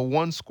of a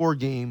one-score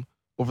game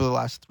over the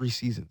last 3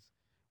 seasons.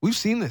 We've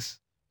seen this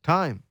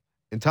time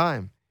and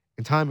time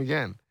and time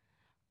again.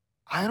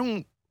 I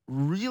don't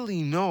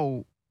really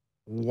know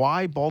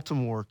why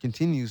Baltimore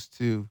continues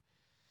to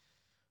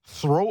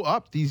throw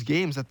up these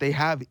games that they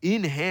have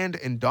in hand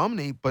and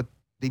dominate, but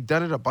they've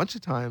done it a bunch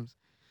of times,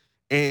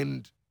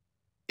 and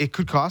it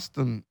could cost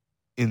them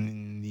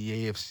in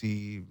the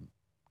AFC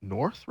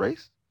North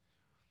race.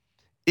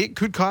 It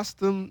could cost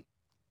them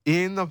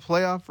in the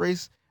playoff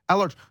race at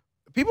large.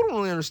 People don't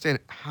really understand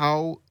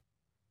how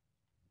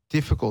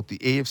difficult the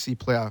AFC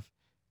playoff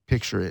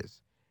picture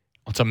is.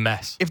 It's a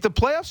mess. If the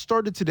playoffs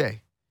started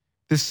today,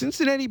 the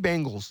Cincinnati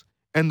Bengals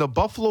and the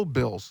Buffalo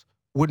Bills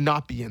would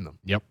not be in them.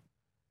 Yep.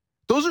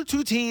 Those are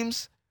 2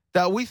 teams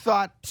that we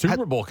thought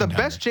Super Bowl had the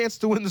best chance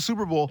to win the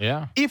Super Bowl,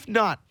 if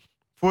not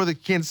for the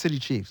Kansas City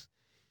Chiefs.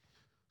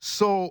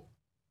 So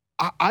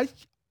I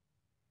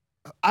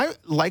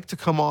like to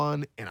come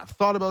on, and I've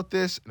thought about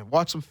this, and I've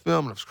watched some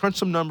film, and I've crunched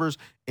some numbers,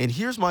 and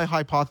here's my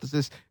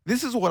hypothesis.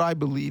 This is what I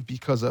believe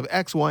because of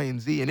X, Y, and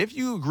Z. And if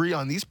you agree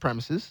on these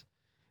premises,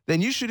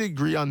 then you should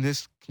agree on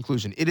this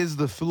conclusion. It is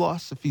the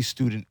philosophy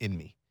student in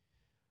me.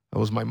 That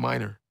was my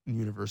minor in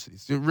university.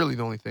 It's really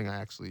the only thing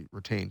I actually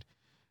retained.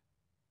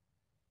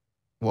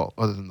 Well,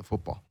 other than the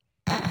football.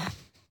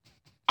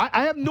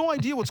 I have no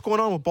idea what's going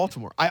on with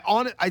Baltimore.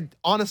 I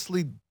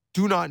honestly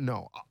do not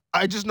know.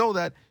 I just know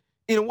that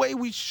in a way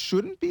we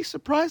shouldn't be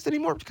surprised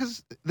anymore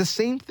because the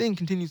same thing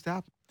continues to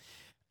happen.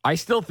 I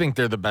still think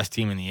they're the best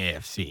team in the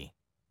AFC.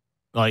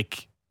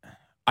 Like,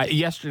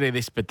 yesterday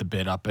they spit the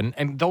bid up,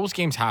 and those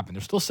games happen.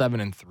 They're still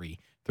 7-3.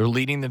 They're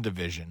leading the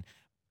division.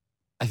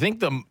 I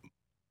think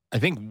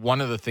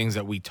one of the things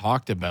that we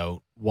talked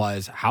about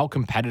was how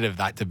competitive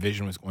that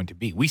division was going to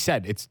be. We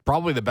said it's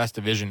probably the best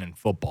division in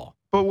football.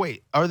 But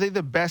wait, are they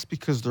the best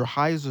because their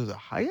highs are the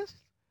highest?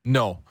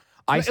 No.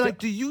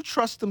 Do you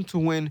trust them to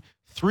win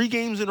 3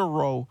 games in a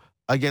row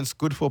against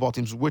good football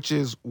teams, which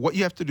is what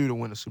you have to do to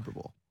win a Super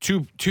Bowl?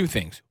 Two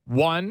things.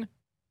 One,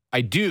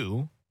 I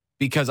do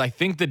because I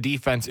think the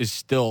defense is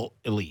still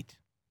elite.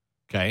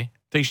 Okay?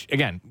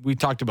 Again, we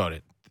talked about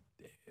it.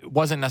 It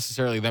wasn't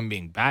necessarily them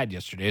being bad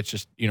yesterday. It's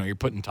just, you're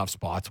put in tough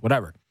spots,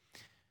 whatever.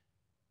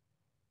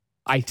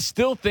 I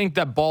still think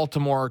that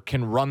Baltimore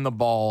can run the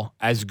ball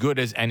as good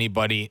as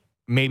anybody,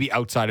 maybe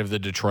outside of the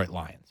Detroit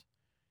Lions.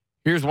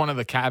 Here's one of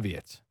the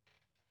caveats.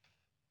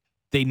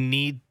 They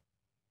need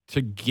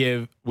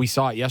to we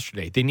saw it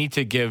yesterday, they need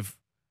to give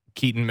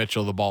Keaton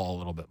Mitchell the ball a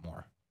little bit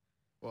more.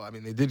 Well, I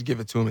mean, they did give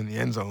it to him in the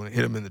end zone. It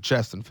hit him in the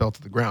chest and fell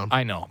to the ground.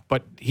 I know,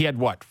 but he had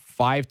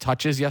 5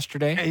 touches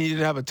yesterday? And he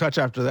didn't have a touch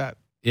after that.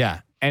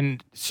 Yeah,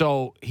 and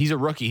so he's a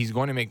rookie. He's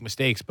going to make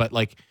mistakes, but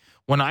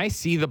when I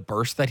see the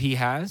burst that he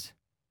has,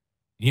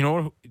 you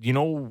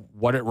know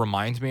what it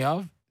reminds me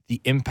of? The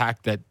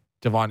impact that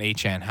Devon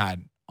Achane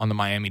had on the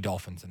Miami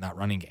Dolphins in that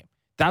running game.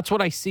 That's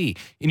what I see.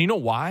 And you know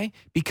why?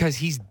 Because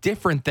he's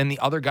different than the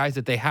other guys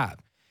that they have.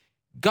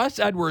 Gus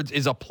Edwards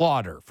is a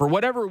plotter. For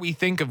whatever we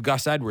think of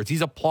Gus Edwards,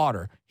 he's a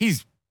plotter.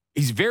 He's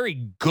very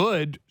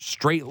good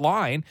straight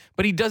line,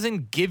 but he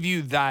doesn't give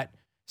you that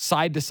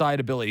side-to-side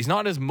ability. He's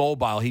not as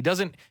mobile. He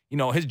doesn't,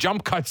 his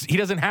jump cuts, he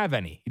doesn't have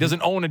any. He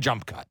doesn't own a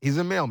jump cut. He's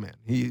a mailman.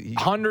 He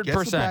 100%.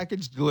 Gets the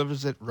package,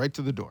 delivers it right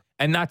to the door.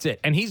 And that's it.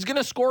 And he's going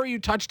to score you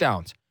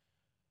touchdowns.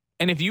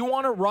 And if you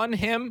want to run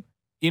him,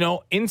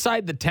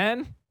 inside the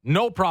 10,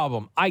 no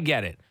problem. I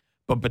get it.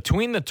 But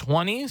between the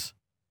 20s,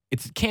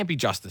 it can't be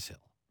Justice Hill.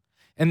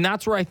 And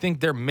that's where I think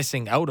they're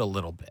missing out a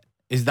little bit,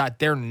 is that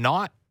they're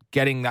not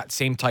getting that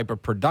same type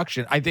of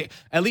production. I think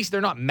at least they're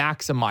not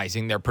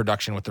maximizing their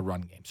production with the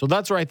run game. So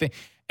that's where I think.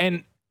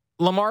 And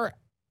Lamar,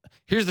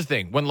 here's the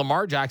thing. When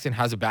Lamar Jackson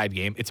has a bad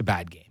game, it's a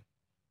bad game.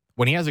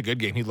 When he has a good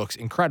game, he looks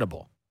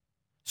incredible.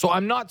 So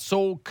I'm not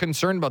so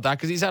concerned about that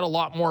because he's had a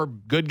lot more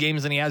good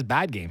games than he has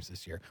bad games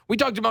this year. We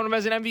talked about him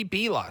as an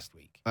MVP last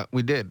week.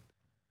 We did.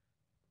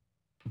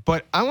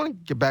 But I want to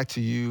get back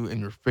to you and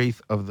your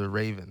faith of the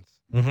Ravens.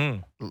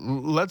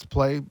 Mm-hmm. Let's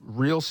play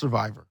real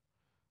survivor.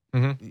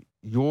 Mm-hmm.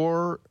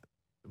 Your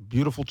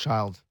beautiful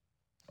child.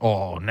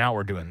 Oh, now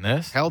we're doing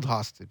this? Held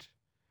hostage.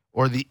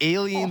 Or the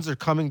aliens are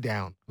coming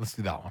down. Let's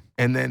do that one.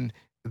 And then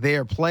they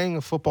are playing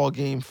a football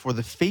game for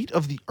the fate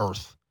of the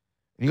earth.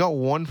 And you got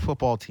one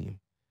football team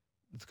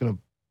that's going to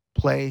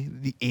play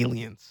the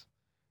aliens.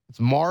 It's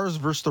Mars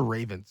versus the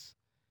Ravens.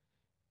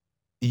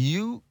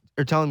 You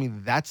are telling me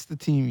that's the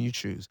team you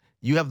choose.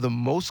 You have the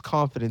most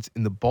confidence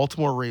in the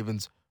Baltimore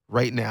Ravens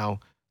right now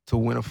to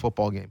win a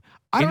football game.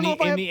 I don't know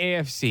if in the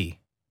AFC.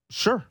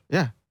 Sure,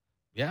 yeah.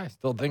 Yeah, I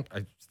still think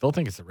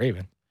it's the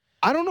Ravens.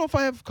 I don't know if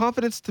I have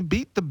confidence to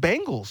beat the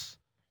Bengals.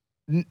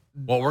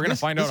 Well, we're going to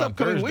find out on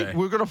Thursday. Week,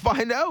 we're going to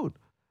find out.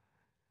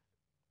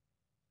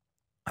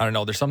 I don't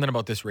know. There's something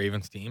about this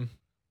Ravens team.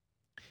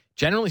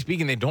 Generally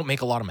speaking, they don't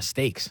make a lot of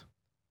mistakes.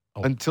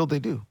 until they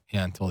do.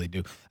 Yeah, until they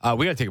do.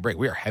 We got to take a break.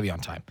 We are heavy on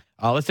time.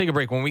 Let's take a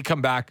break. When we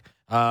come back,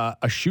 a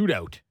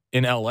shootout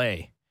in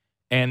L.A.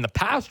 and the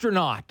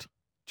Pastronaut,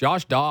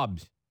 Josh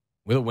Dobbs,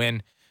 with a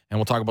win. And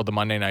we'll talk about the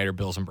Monday Nighter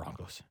Bills and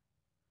Broncos.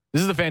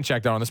 This is the Fan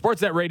Check Down on the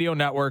Sportsnet Radio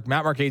Network.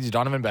 Matt Marchese,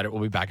 Donovan Bennett.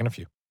 We'll be back in a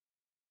few.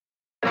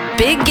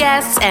 Big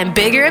guests and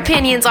bigger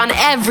opinions on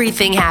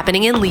everything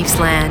happening in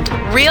Leafsland.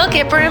 Real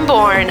Kipper and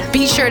Bourne.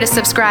 Be sure to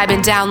subscribe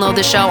and download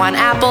the show on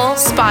Apple,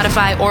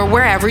 Spotify, or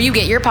wherever you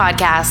get your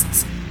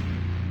podcasts.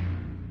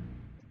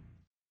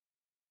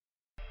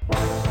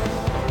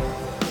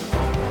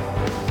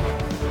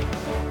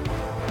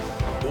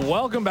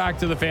 Welcome back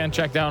to the Fan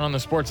Check Down on the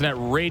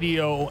Sportsnet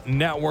Radio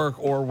Network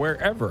or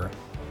wherever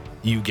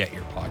you get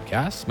your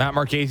podcasts. Matt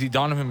Marchese,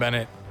 Donovan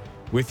Bennett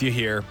with you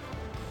here.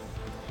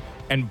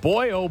 And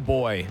boy, oh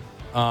boy,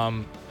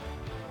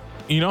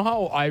 you know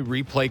how I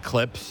replay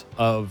clips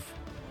of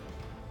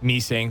me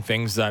saying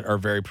things that are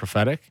very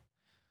prophetic?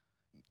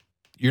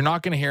 You're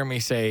not going to hear me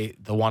say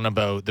the one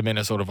about the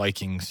Minnesota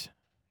Vikings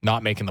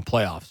not making the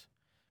playoffs.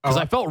 Because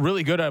I felt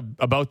really good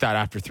about that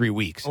after 3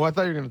 weeks. Oh, I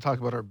thought you were going to talk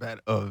about our bet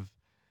of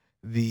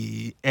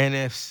the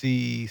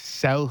NFC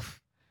South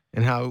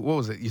and how, what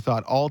was it? You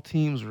thought all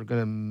teams were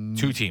going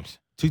to... Two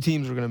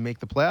teams were going to make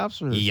the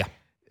playoffs? Or, yeah.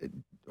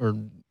 Or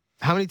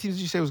how many teams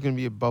did you say was going to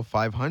be above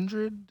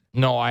 500?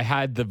 No, I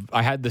had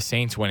the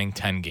Saints winning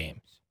 10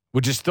 games,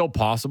 which is still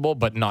possible,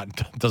 but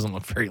doesn't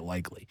look very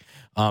likely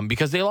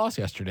because they lost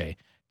yesterday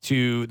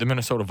to the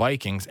Minnesota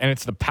Vikings, and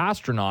it's the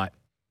Pastronaut,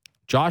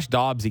 Josh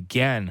Dobbs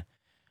again,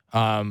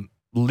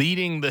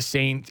 leading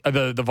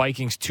the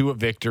Vikings to a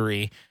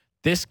victory.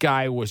 This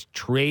guy was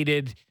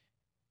traded.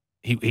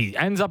 He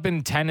ends up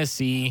in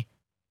Tennessee,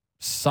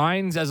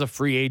 signs as a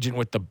free agent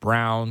with the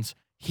Browns.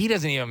 He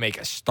doesn't even make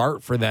a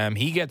start for them.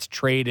 He gets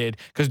traded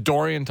because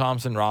Dorian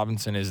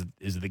Thompson-Robinson is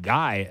the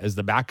guy as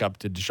the backup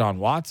to Deshaun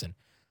Watson.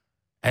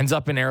 Ends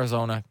up in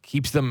Arizona,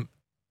 keeps them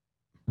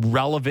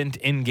relevant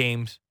in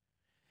games,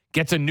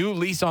 gets a new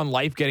lease on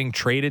life getting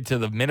traded to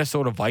the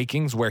Minnesota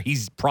Vikings where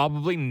he's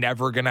probably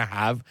never going to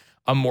have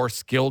a more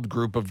skilled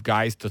group of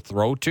guys to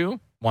throw to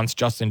once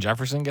Justin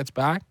Jefferson gets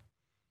back.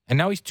 And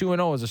now he's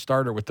 2-0 as a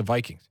starter with the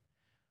Vikings.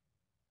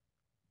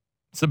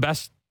 It's the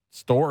best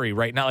story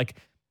right now. Like,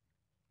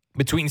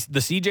 between the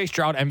CJ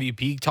Stroud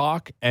MVP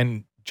talk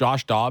and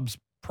Josh Dobbs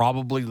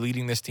probably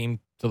leading this team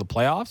to the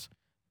playoffs,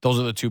 those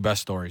are the two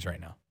best stories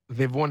right now.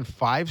 They've won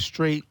 5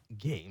 straight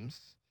games.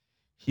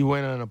 He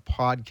went on a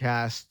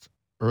podcast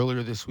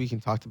earlier this week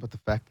and talked about the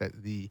fact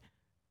that the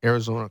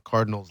Arizona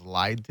Cardinals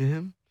lied to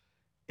him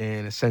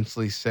and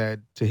essentially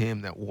said to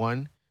him that,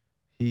 one,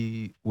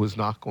 he was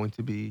not going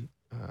to be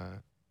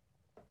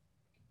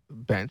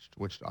benched,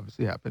 which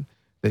obviously happened.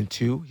 Then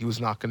 2, he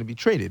was not going to be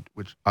traded,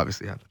 which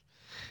obviously happened.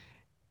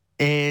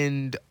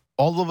 And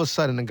all of a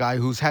sudden, a guy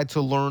who's had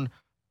to learn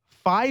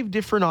 5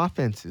 different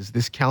offenses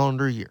this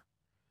calendar year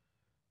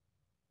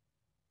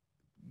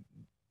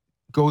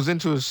goes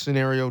into a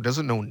scenario,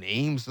 doesn't know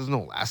names, doesn't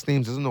know last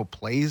names, doesn't know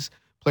plays.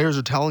 Players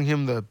are telling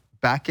him the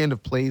back end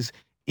of plays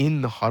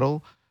in the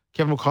huddle.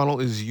 Kevin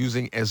O'Connell is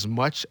using as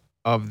much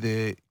of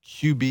the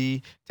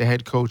QB to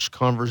head coach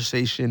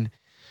conversation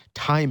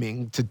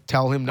timing to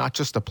tell him not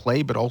just the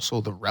play, but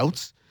also the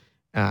routes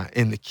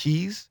and the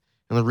keys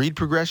and the read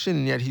progression,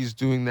 and yet he's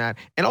doing that.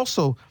 And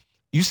also,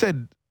 you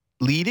said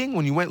leading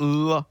when you went,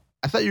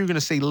 I thought you were going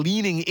to say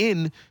leaning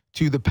in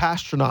to the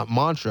Pastronaut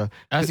mantra.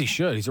 As he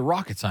should. He's a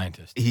rocket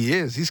scientist. He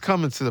is. He's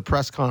coming to the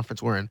press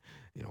conference wearing,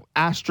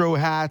 Astro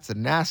hats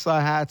and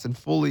NASA hats and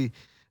fully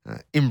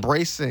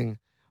embracing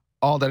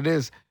all that it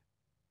is.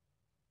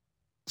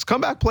 Is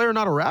comeback player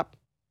not a rap?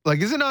 Like,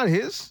 is it not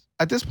his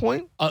at this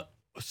point?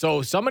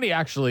 So somebody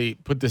actually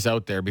put this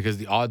out there because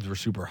the odds were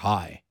super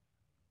high.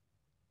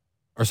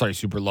 Or sorry,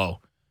 super low.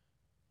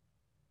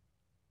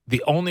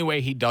 The only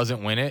way he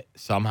doesn't win it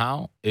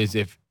somehow is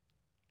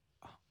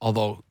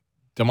although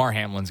Damar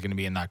Hamlin's going to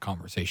be in that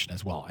conversation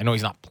as well. I know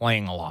he's not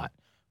playing a lot,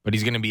 but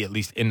he's going to be at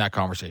least in that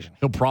conversation.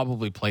 He'll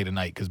probably play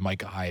tonight because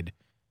Micah Hyde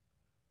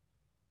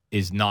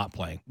is not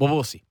playing. Well,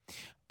 we'll see.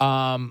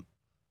 Unless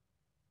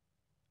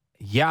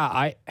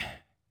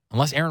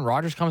Aaron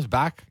Rodgers comes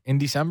back in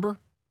December,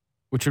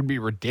 which would be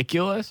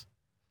ridiculous.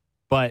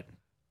 But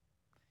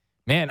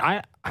man,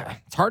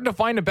 it's hard to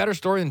find a better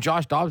story than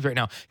Josh Dobbs right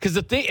now. Because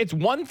it's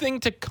one thing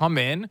to come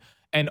in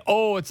and,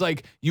 it's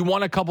like you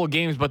won a couple of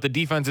games, but the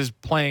defense is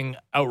playing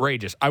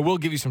outrageous. I will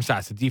give you some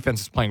stats. The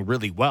defense is playing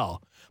really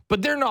well.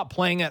 But they're not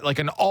playing at like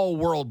an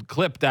all-world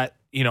clip that,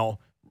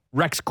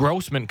 Rex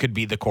Grossman could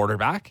be the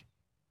quarterback.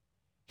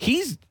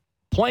 He's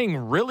playing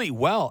really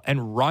well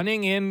and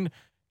running in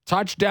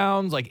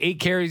touchdowns, like 8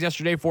 carries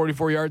yesterday,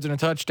 44 yards and a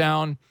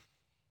touchdown.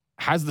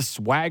 Has the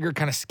swagger,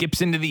 kind of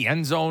skips into the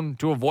end zone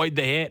to avoid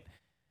the hit.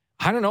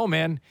 I don't know,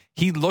 man.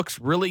 He looks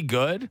really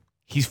good.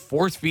 He's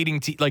force-feeding.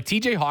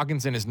 TJ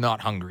Hawkinson is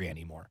not hungry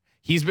anymore.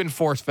 He's been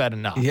force-fed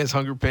enough. He has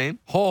hunger pain?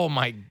 Oh,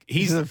 my.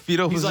 He's in a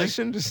fetal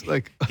position?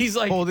 He's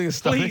like holding his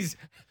stomach? Please,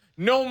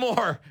 no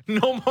more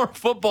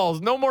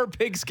footballs. No more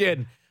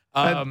pigskin.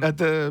 At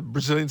the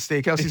Brazilian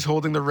steakhouse, he's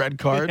holding the red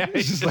card. Yeah,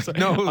 he's just like,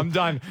 no, I'm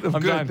done. I'm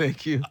good, done.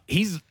 thank you.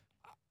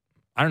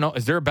 I don't know.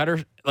 Is there a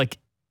better,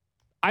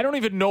 I don't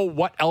even know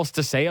what else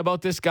to say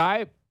about this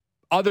guy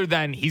other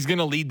than he's going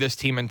to lead this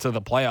team into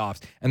the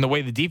playoffs. And the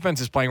way the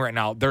defense is playing right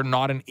now, they're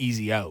not an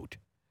easy out.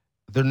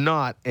 They're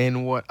not.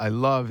 And what I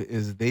love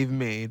is they've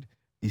made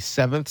the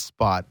 7th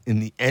spot in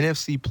the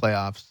NFC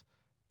playoffs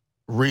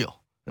real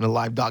and a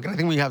live dog. And I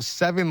think we have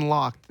 7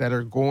 locked that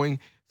are going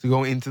to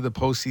go into the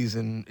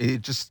postseason.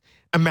 It's just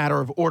a matter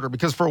of order.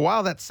 Because for a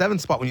while, that 7th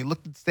spot, when you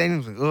looked at the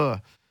standings,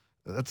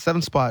 that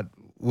 7th spot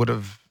would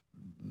have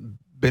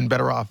been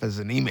better off as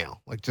an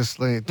email.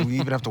 Do we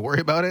even have to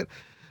worry about it?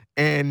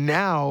 And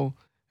now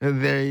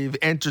they've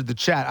entered the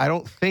chat. I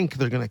don't think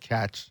they're going to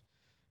catch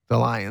the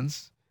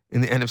Lions in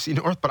the NFC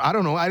North, but I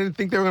don't know. I didn't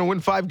think they were going to win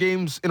 5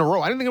 games in a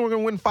row. I didn't think they were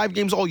going to win 5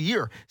 games all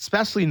year,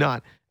 especially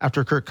not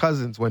after Kirk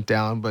Cousins went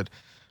down. But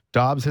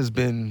Dobbs has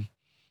been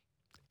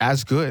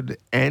as good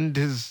and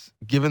has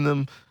given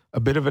them a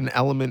bit of an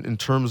element in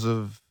terms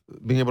of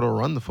being able to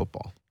run the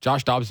football.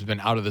 Josh Dobbs has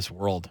been out of this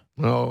world.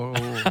 Oh,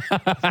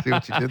 see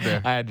what you did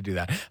there. I had to do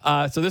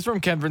that. So this from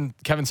Kevin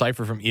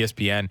Seifert from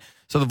ESPN.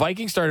 So the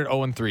Vikings started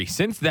 0-3.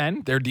 Since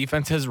then, their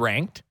defense has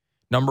ranked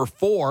number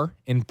 4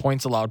 in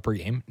points allowed per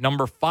game,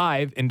 number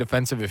 5 in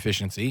defensive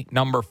efficiency,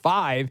 number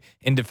 5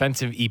 in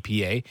defensive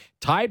EPA,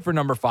 tied for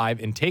number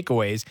 5 in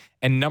takeaways,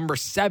 and number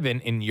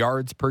 7 in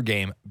yards per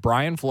game.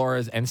 Brian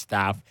Flores and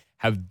staff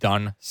have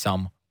done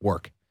some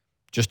work.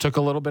 Just took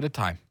a little bit of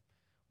time.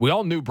 We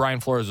all knew Brian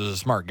Flores was a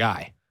smart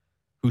guy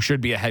who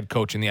should be a head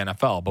coach in the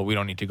NFL, but we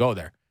don't need to go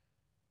there.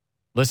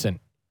 Listen,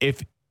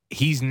 if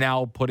he's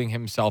now putting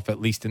himself at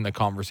least in the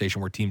conversation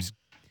where teams,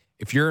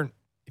 if you're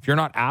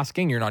not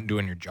asking, you're not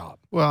doing your job.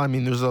 Well, I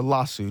mean, there's a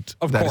lawsuit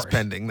that is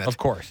pending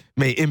that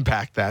may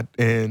impact that,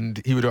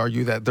 and he would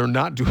argue that they're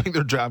not doing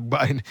their job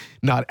by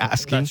not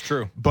asking. That's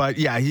true. But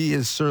yeah, he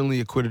has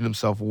certainly acquitted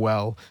himself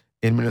well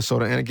in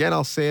Minnesota. And again,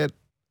 I'll say it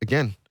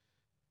again,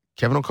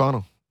 Kevin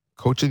O'Connell,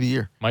 Coach of the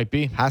Year. Might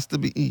be. Has to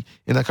be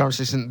in that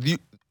conversation. The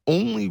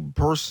only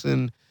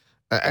person,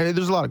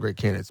 there's a lot of great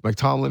candidates. Mike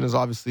Tomlin is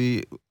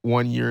obviously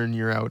 1 year in,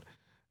 year out.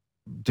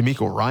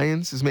 D'Amico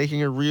Ryans is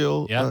making a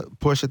real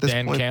push at this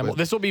point. Dan Campbell. But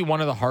this will be one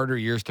of the harder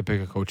years to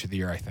pick a Coach of the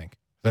Year, I think.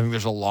 I think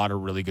there's a lot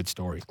of really good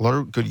stories. A lot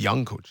of good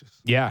young coaches.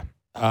 Yeah.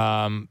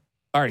 All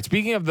right.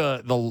 Speaking of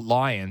the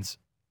Lions,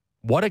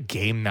 what a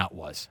game that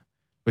was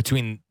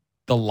between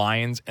the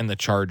Lions and the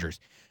Chargers.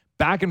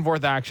 Back and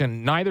forth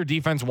action. Neither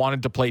defense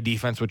wanted to play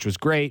defense, which was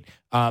great.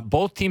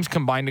 Both teams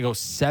combined to go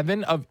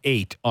 7 of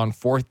 8 on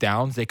 4th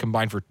downs. They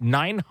combined for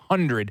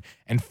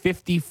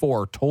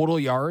 954 total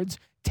yards,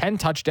 10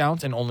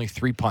 touchdowns, and only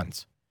 3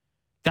 punts.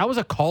 That was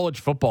a college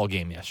football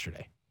game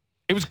yesterday.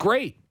 It was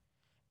great.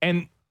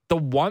 And the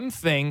one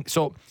thing,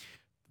 so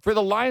for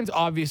the Lions,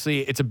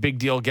 obviously, it's a big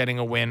deal getting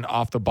a win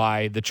off the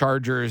bye. The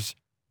Chargers,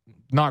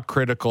 not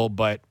critical,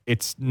 but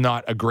it's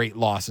not a great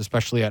loss,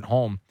 especially at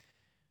home.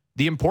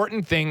 The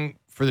important thing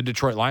for the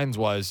Detroit Lions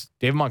was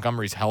David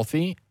Montgomery's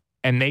healthy,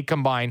 and they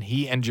combined,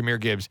 he and Jahmyr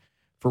Gibbs,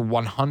 for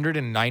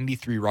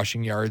 193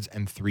 rushing yards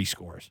and 3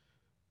 scores.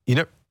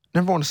 You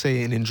never want to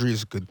say an injury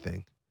is a good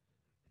thing,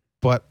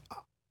 but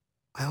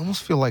I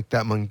almost feel like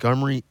that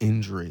Montgomery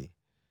injury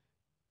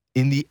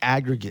in the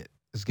aggregate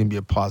is going to be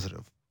a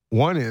positive.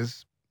 One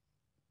is,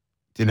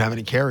 didn't have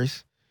any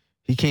carries.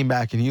 He came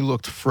back and he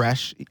looked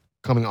fresh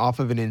coming off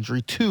of an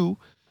injury. 2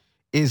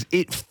 is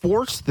it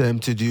forced them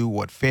to do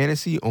what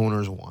fantasy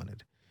owners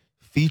wanted.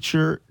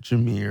 Feature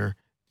Jahmyr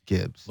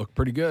Gibbs. Looked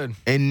pretty good.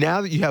 And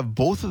now that you have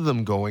both of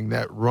them going,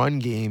 that run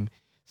game,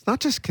 it's not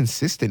just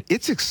consistent,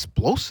 it's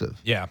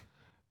explosive. Yeah.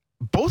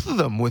 Both of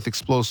them with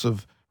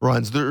explosive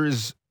runs. There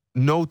is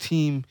no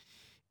team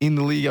in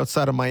the league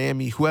outside of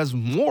Miami who has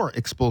more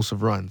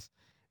explosive runs,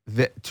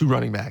 two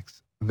running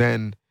backs,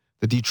 than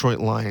the Detroit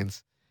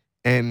Lions.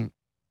 And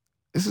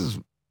this is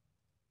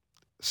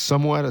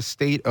somewhat a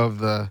state of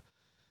the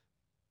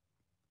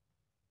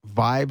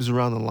vibes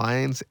around the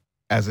Lions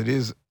as it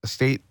is a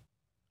state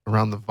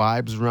around the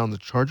vibes around the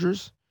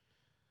Chargers.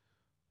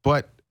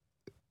 But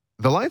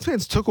the Lions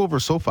fans took over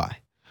SoFi.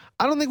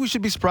 I don't think we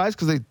should be surprised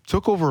because they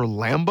took over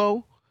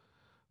Lambeau.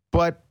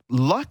 But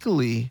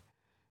luckily,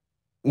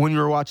 when you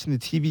were watching the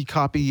TV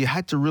copy, you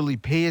had to really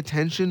pay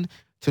attention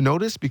to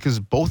notice because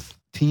both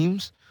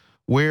teams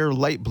wear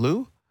light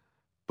blue.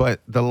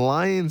 But the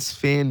Lions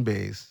fan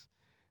base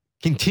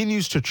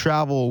continues to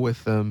travel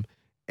with them.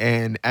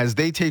 And as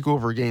they take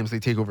over games, they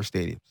take over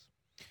stadiums.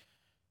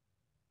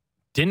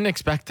 Didn't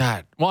expect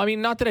that. Well, I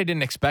mean, not that I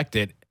didn't expect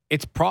it.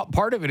 It's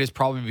part of it is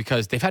probably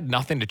because they've had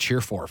nothing to cheer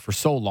for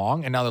so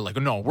long. And now they're like,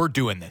 no, we're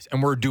doing this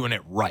and we're doing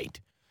it right.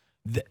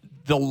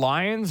 The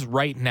Lions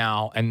right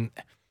now, and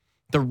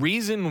the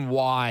reason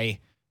why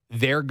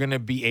they're going to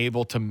be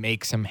able to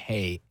make some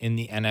hay in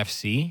the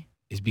NFC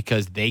is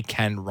because they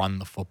can run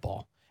the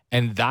football.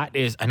 And that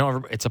is, I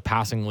know it's a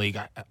passing league.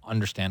 I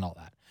understand all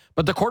that.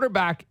 But the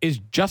quarterback is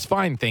just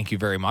fine, thank you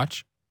very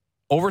much.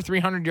 Over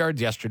 300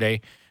 yards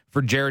yesterday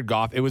for Jared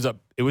Goff. It was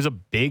a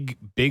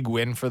big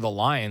win for the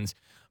Lions.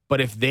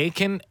 But if they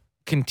can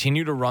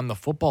continue to run the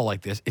football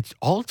like this, it's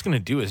going to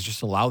do is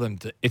just allow them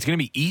to. It's going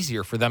to be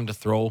easier for them to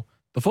throw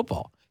the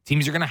football.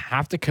 Teams are going to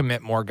have to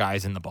commit more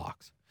guys in the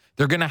box.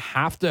 They're going to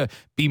have to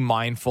be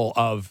mindful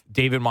of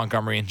David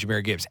Montgomery and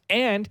Jahmyr Gibbs.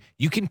 And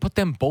you can put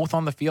them both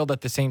on the field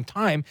at the same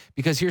time,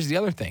 because here's the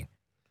other thing.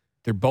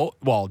 They're both,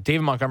 well,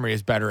 David Montgomery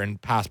is better in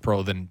pass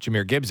pro than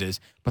Jahmyr Gibbs is,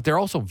 but they're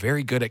also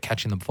very good at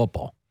catching the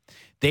football.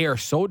 They are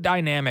so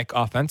dynamic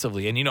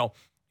offensively. And,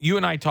 you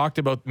and I talked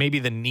about maybe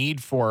the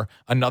need for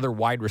another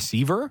wide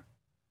receiver.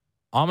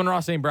 Amon-Ra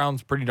St.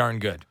 Brown's pretty darn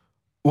good.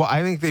 Well,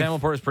 I think Sam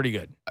Laporte is pretty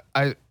good.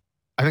 I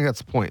think that's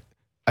the point.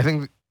 I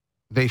think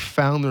they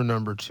found their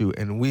number 2,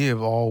 and we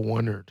have all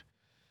wondered,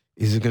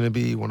 is it going to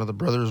be one of the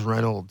brothers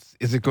Reynolds?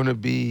 Is it going to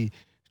be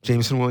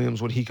Jameson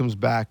Williams when he comes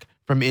back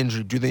from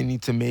injury? Do they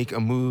need to make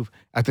a move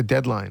at the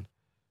deadline?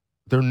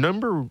 Their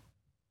number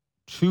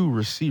 2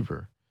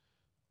 receiver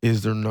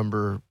is their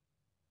number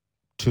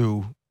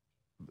 2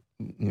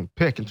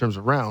 pick in terms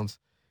of rounds.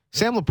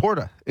 Sam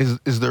Laporta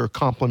is their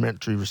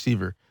complementary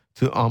receiver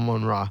to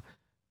Amon-Ra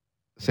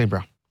St.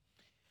 Brown.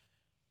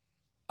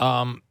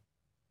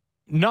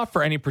 Not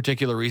for any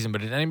particular reason,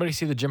 but did anybody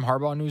see the Jim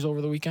Harbaugh news over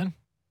the weekend?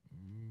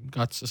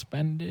 Got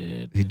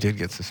suspended. He did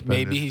get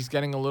suspended. Maybe he's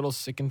getting a little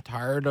sick and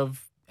tired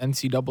of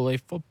NCAA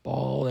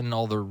football and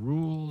all their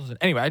rules.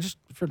 Anyway, I just,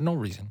 for no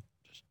reason,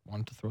 just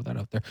wanted to throw that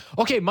out there.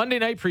 Okay, Monday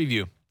night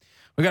preview.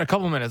 We got a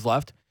couple minutes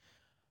left.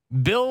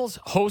 Bills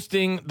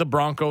hosting the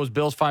Broncos.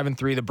 Bills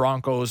 5-3. The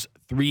Broncos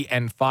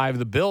 3-5.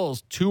 The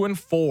Bills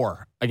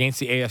 2-4 against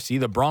the AFC.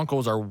 The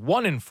Broncos are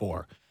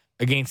 1-4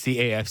 against the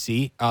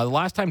AFC. The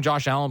last time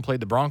Josh Allen played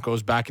the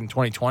Broncos back in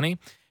 2020,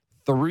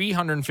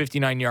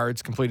 359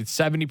 yards, completed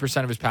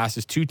 70% of his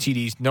passes, 2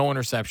 TDs, no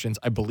interceptions.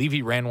 I believe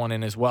he ran one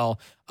in as well.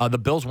 The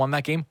Bills won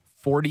that game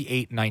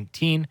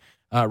 48-19.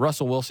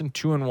 Russell Wilson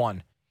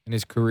 2-1 in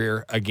his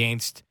career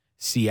against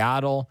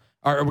Seattle,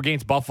 or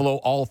against Buffalo,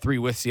 all 3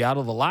 with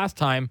Seattle. The last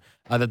time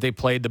that they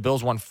played, the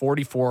Bills won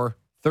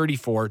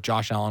 44-34.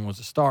 Josh Allen was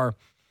a star.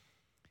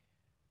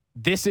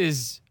 This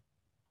is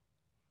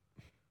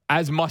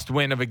as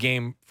must-win of a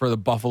game for the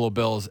Buffalo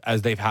Bills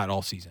as they've had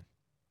all season.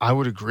 I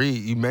would agree.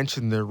 You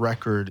mentioned their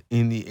record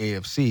in the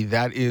AFC.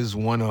 That is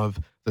one of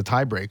the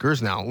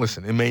tiebreakers. Now,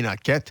 listen, it may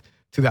not get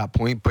to that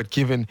point, but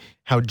given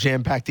how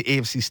jam-packed the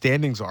AFC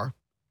standings are,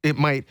 it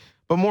might.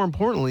 But more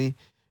importantly,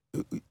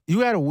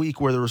 you had a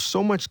week where there was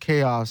so much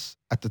chaos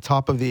at the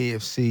top of the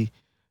AFC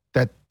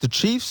that the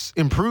Chiefs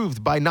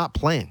improved by not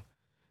playing.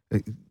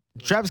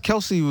 Travis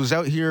Kelce was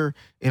out here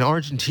in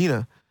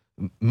Argentina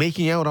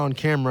making out on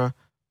camera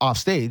off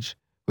stage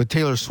with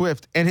Taylor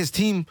Swift, and his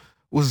team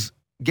was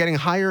getting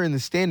higher in the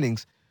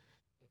standings.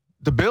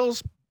 The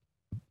Bills,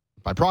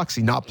 by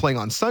proxy, not playing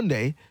on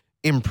Sunday,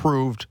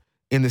 improved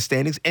in the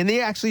standings, and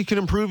they actually can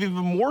improve even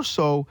more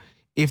so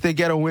if they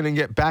get a win and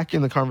get back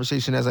in the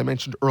conversation. As I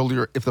mentioned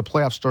earlier, if the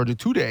playoffs started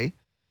today,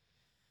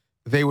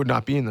 they would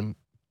not be in them.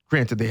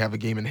 Granted, they have a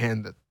game in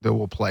hand that they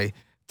will play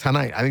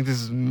tonight. I think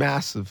this is a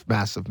massive,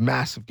 massive,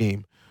 massive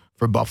game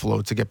for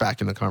Buffalo to get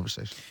back in the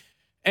conversation.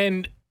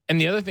 And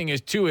the other thing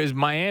is, too, is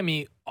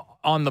Miami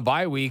on the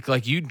bye week,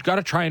 like, you got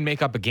to try and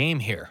make up a game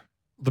here.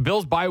 The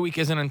Bills' bye week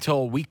isn't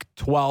until week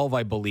 12,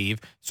 I believe.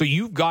 So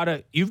you've got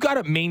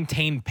to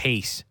maintain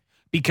pace,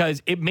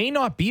 because it may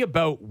not be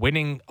about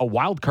winning a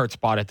wild card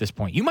spot at this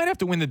point. You might have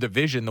to win the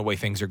division the way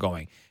things are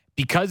going.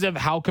 Because of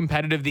how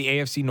competitive the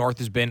AFC North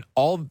has been,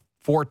 all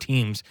 4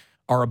 teams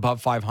are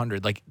above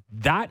 500. Like,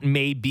 that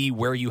may be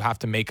where you have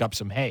to make up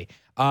some hay.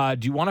 Do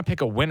you want to pick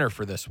a winner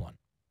for this one?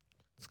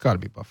 It's got to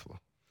be Buffalo.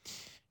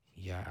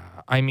 Yeah.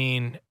 I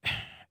mean,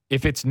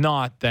 if it's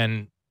not,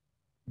 then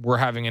we're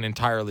having an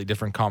entirely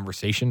different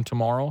conversation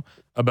tomorrow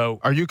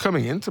about... Are you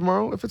coming in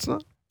tomorrow if it's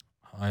not?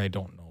 I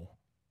don't know.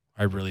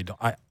 I really don't.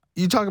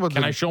 You talk about...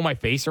 Can I show my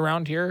face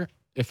around here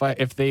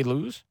if they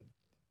lose?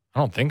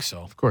 I don't think so.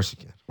 Of course you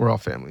can. We're all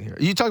family here.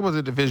 You talk about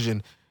the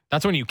division.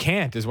 That's when you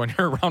can't, is when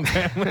you're around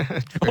family.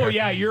 Oh,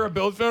 yeah, you're a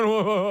Bills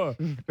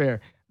fan?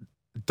 Fair.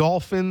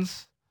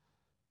 Dolphins,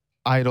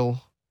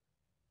 idle.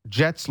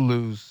 Jets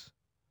lose.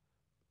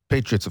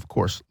 Patriots, of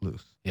course,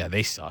 lose. Yeah,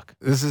 they suck.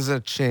 This is a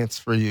chance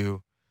for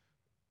you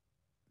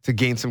to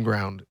gain some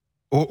ground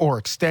or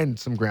extend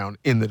some ground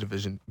in the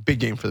division. Big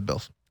game for the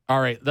Bills. All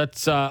right,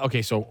 that's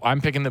okay. So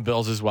I'm picking the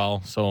Bills as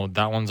well. So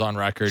that one's on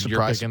record. Surprise,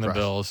 You're picking surprise. the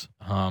Bills.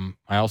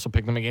 I also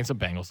picked them against the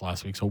Bengals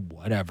last week. So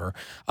whatever.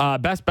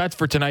 Best bets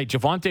for tonight: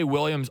 Javonte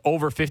Williams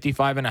over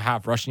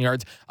 55.5 rushing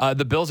yards.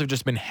 The Bills have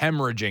just been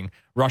hemorrhaging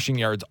rushing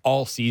yards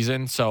all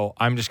season. So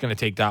I'm just going to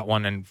take that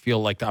one and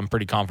feel like I'm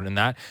pretty confident in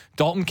that.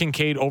 Dalton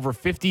Kincaid over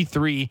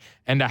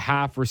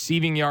 53.5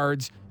 receiving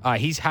yards.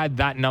 He's had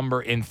that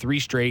number in 3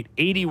 straight: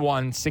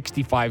 81,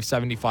 65,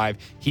 75.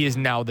 He is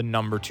now the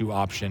number 2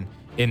 option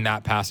in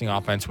that passing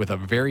offense with a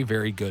very,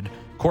 very good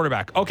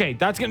quarterback. Okay,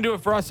 that's going to do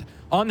it for us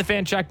on the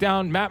Fan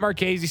Checkdown. Matt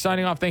Marchese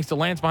signing off. Thanks to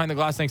Lance behind the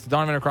glass. Thanks to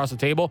Donovan across the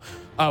table.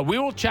 We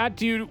will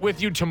chat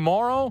with you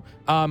tomorrow,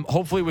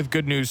 hopefully with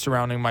good news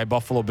surrounding my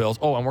Buffalo Bills.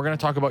 Oh, and we're going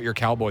to talk about your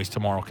Cowboys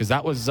tomorrow, because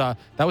that was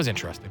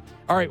interesting.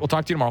 All right, we'll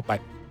talk to you tomorrow. Bye.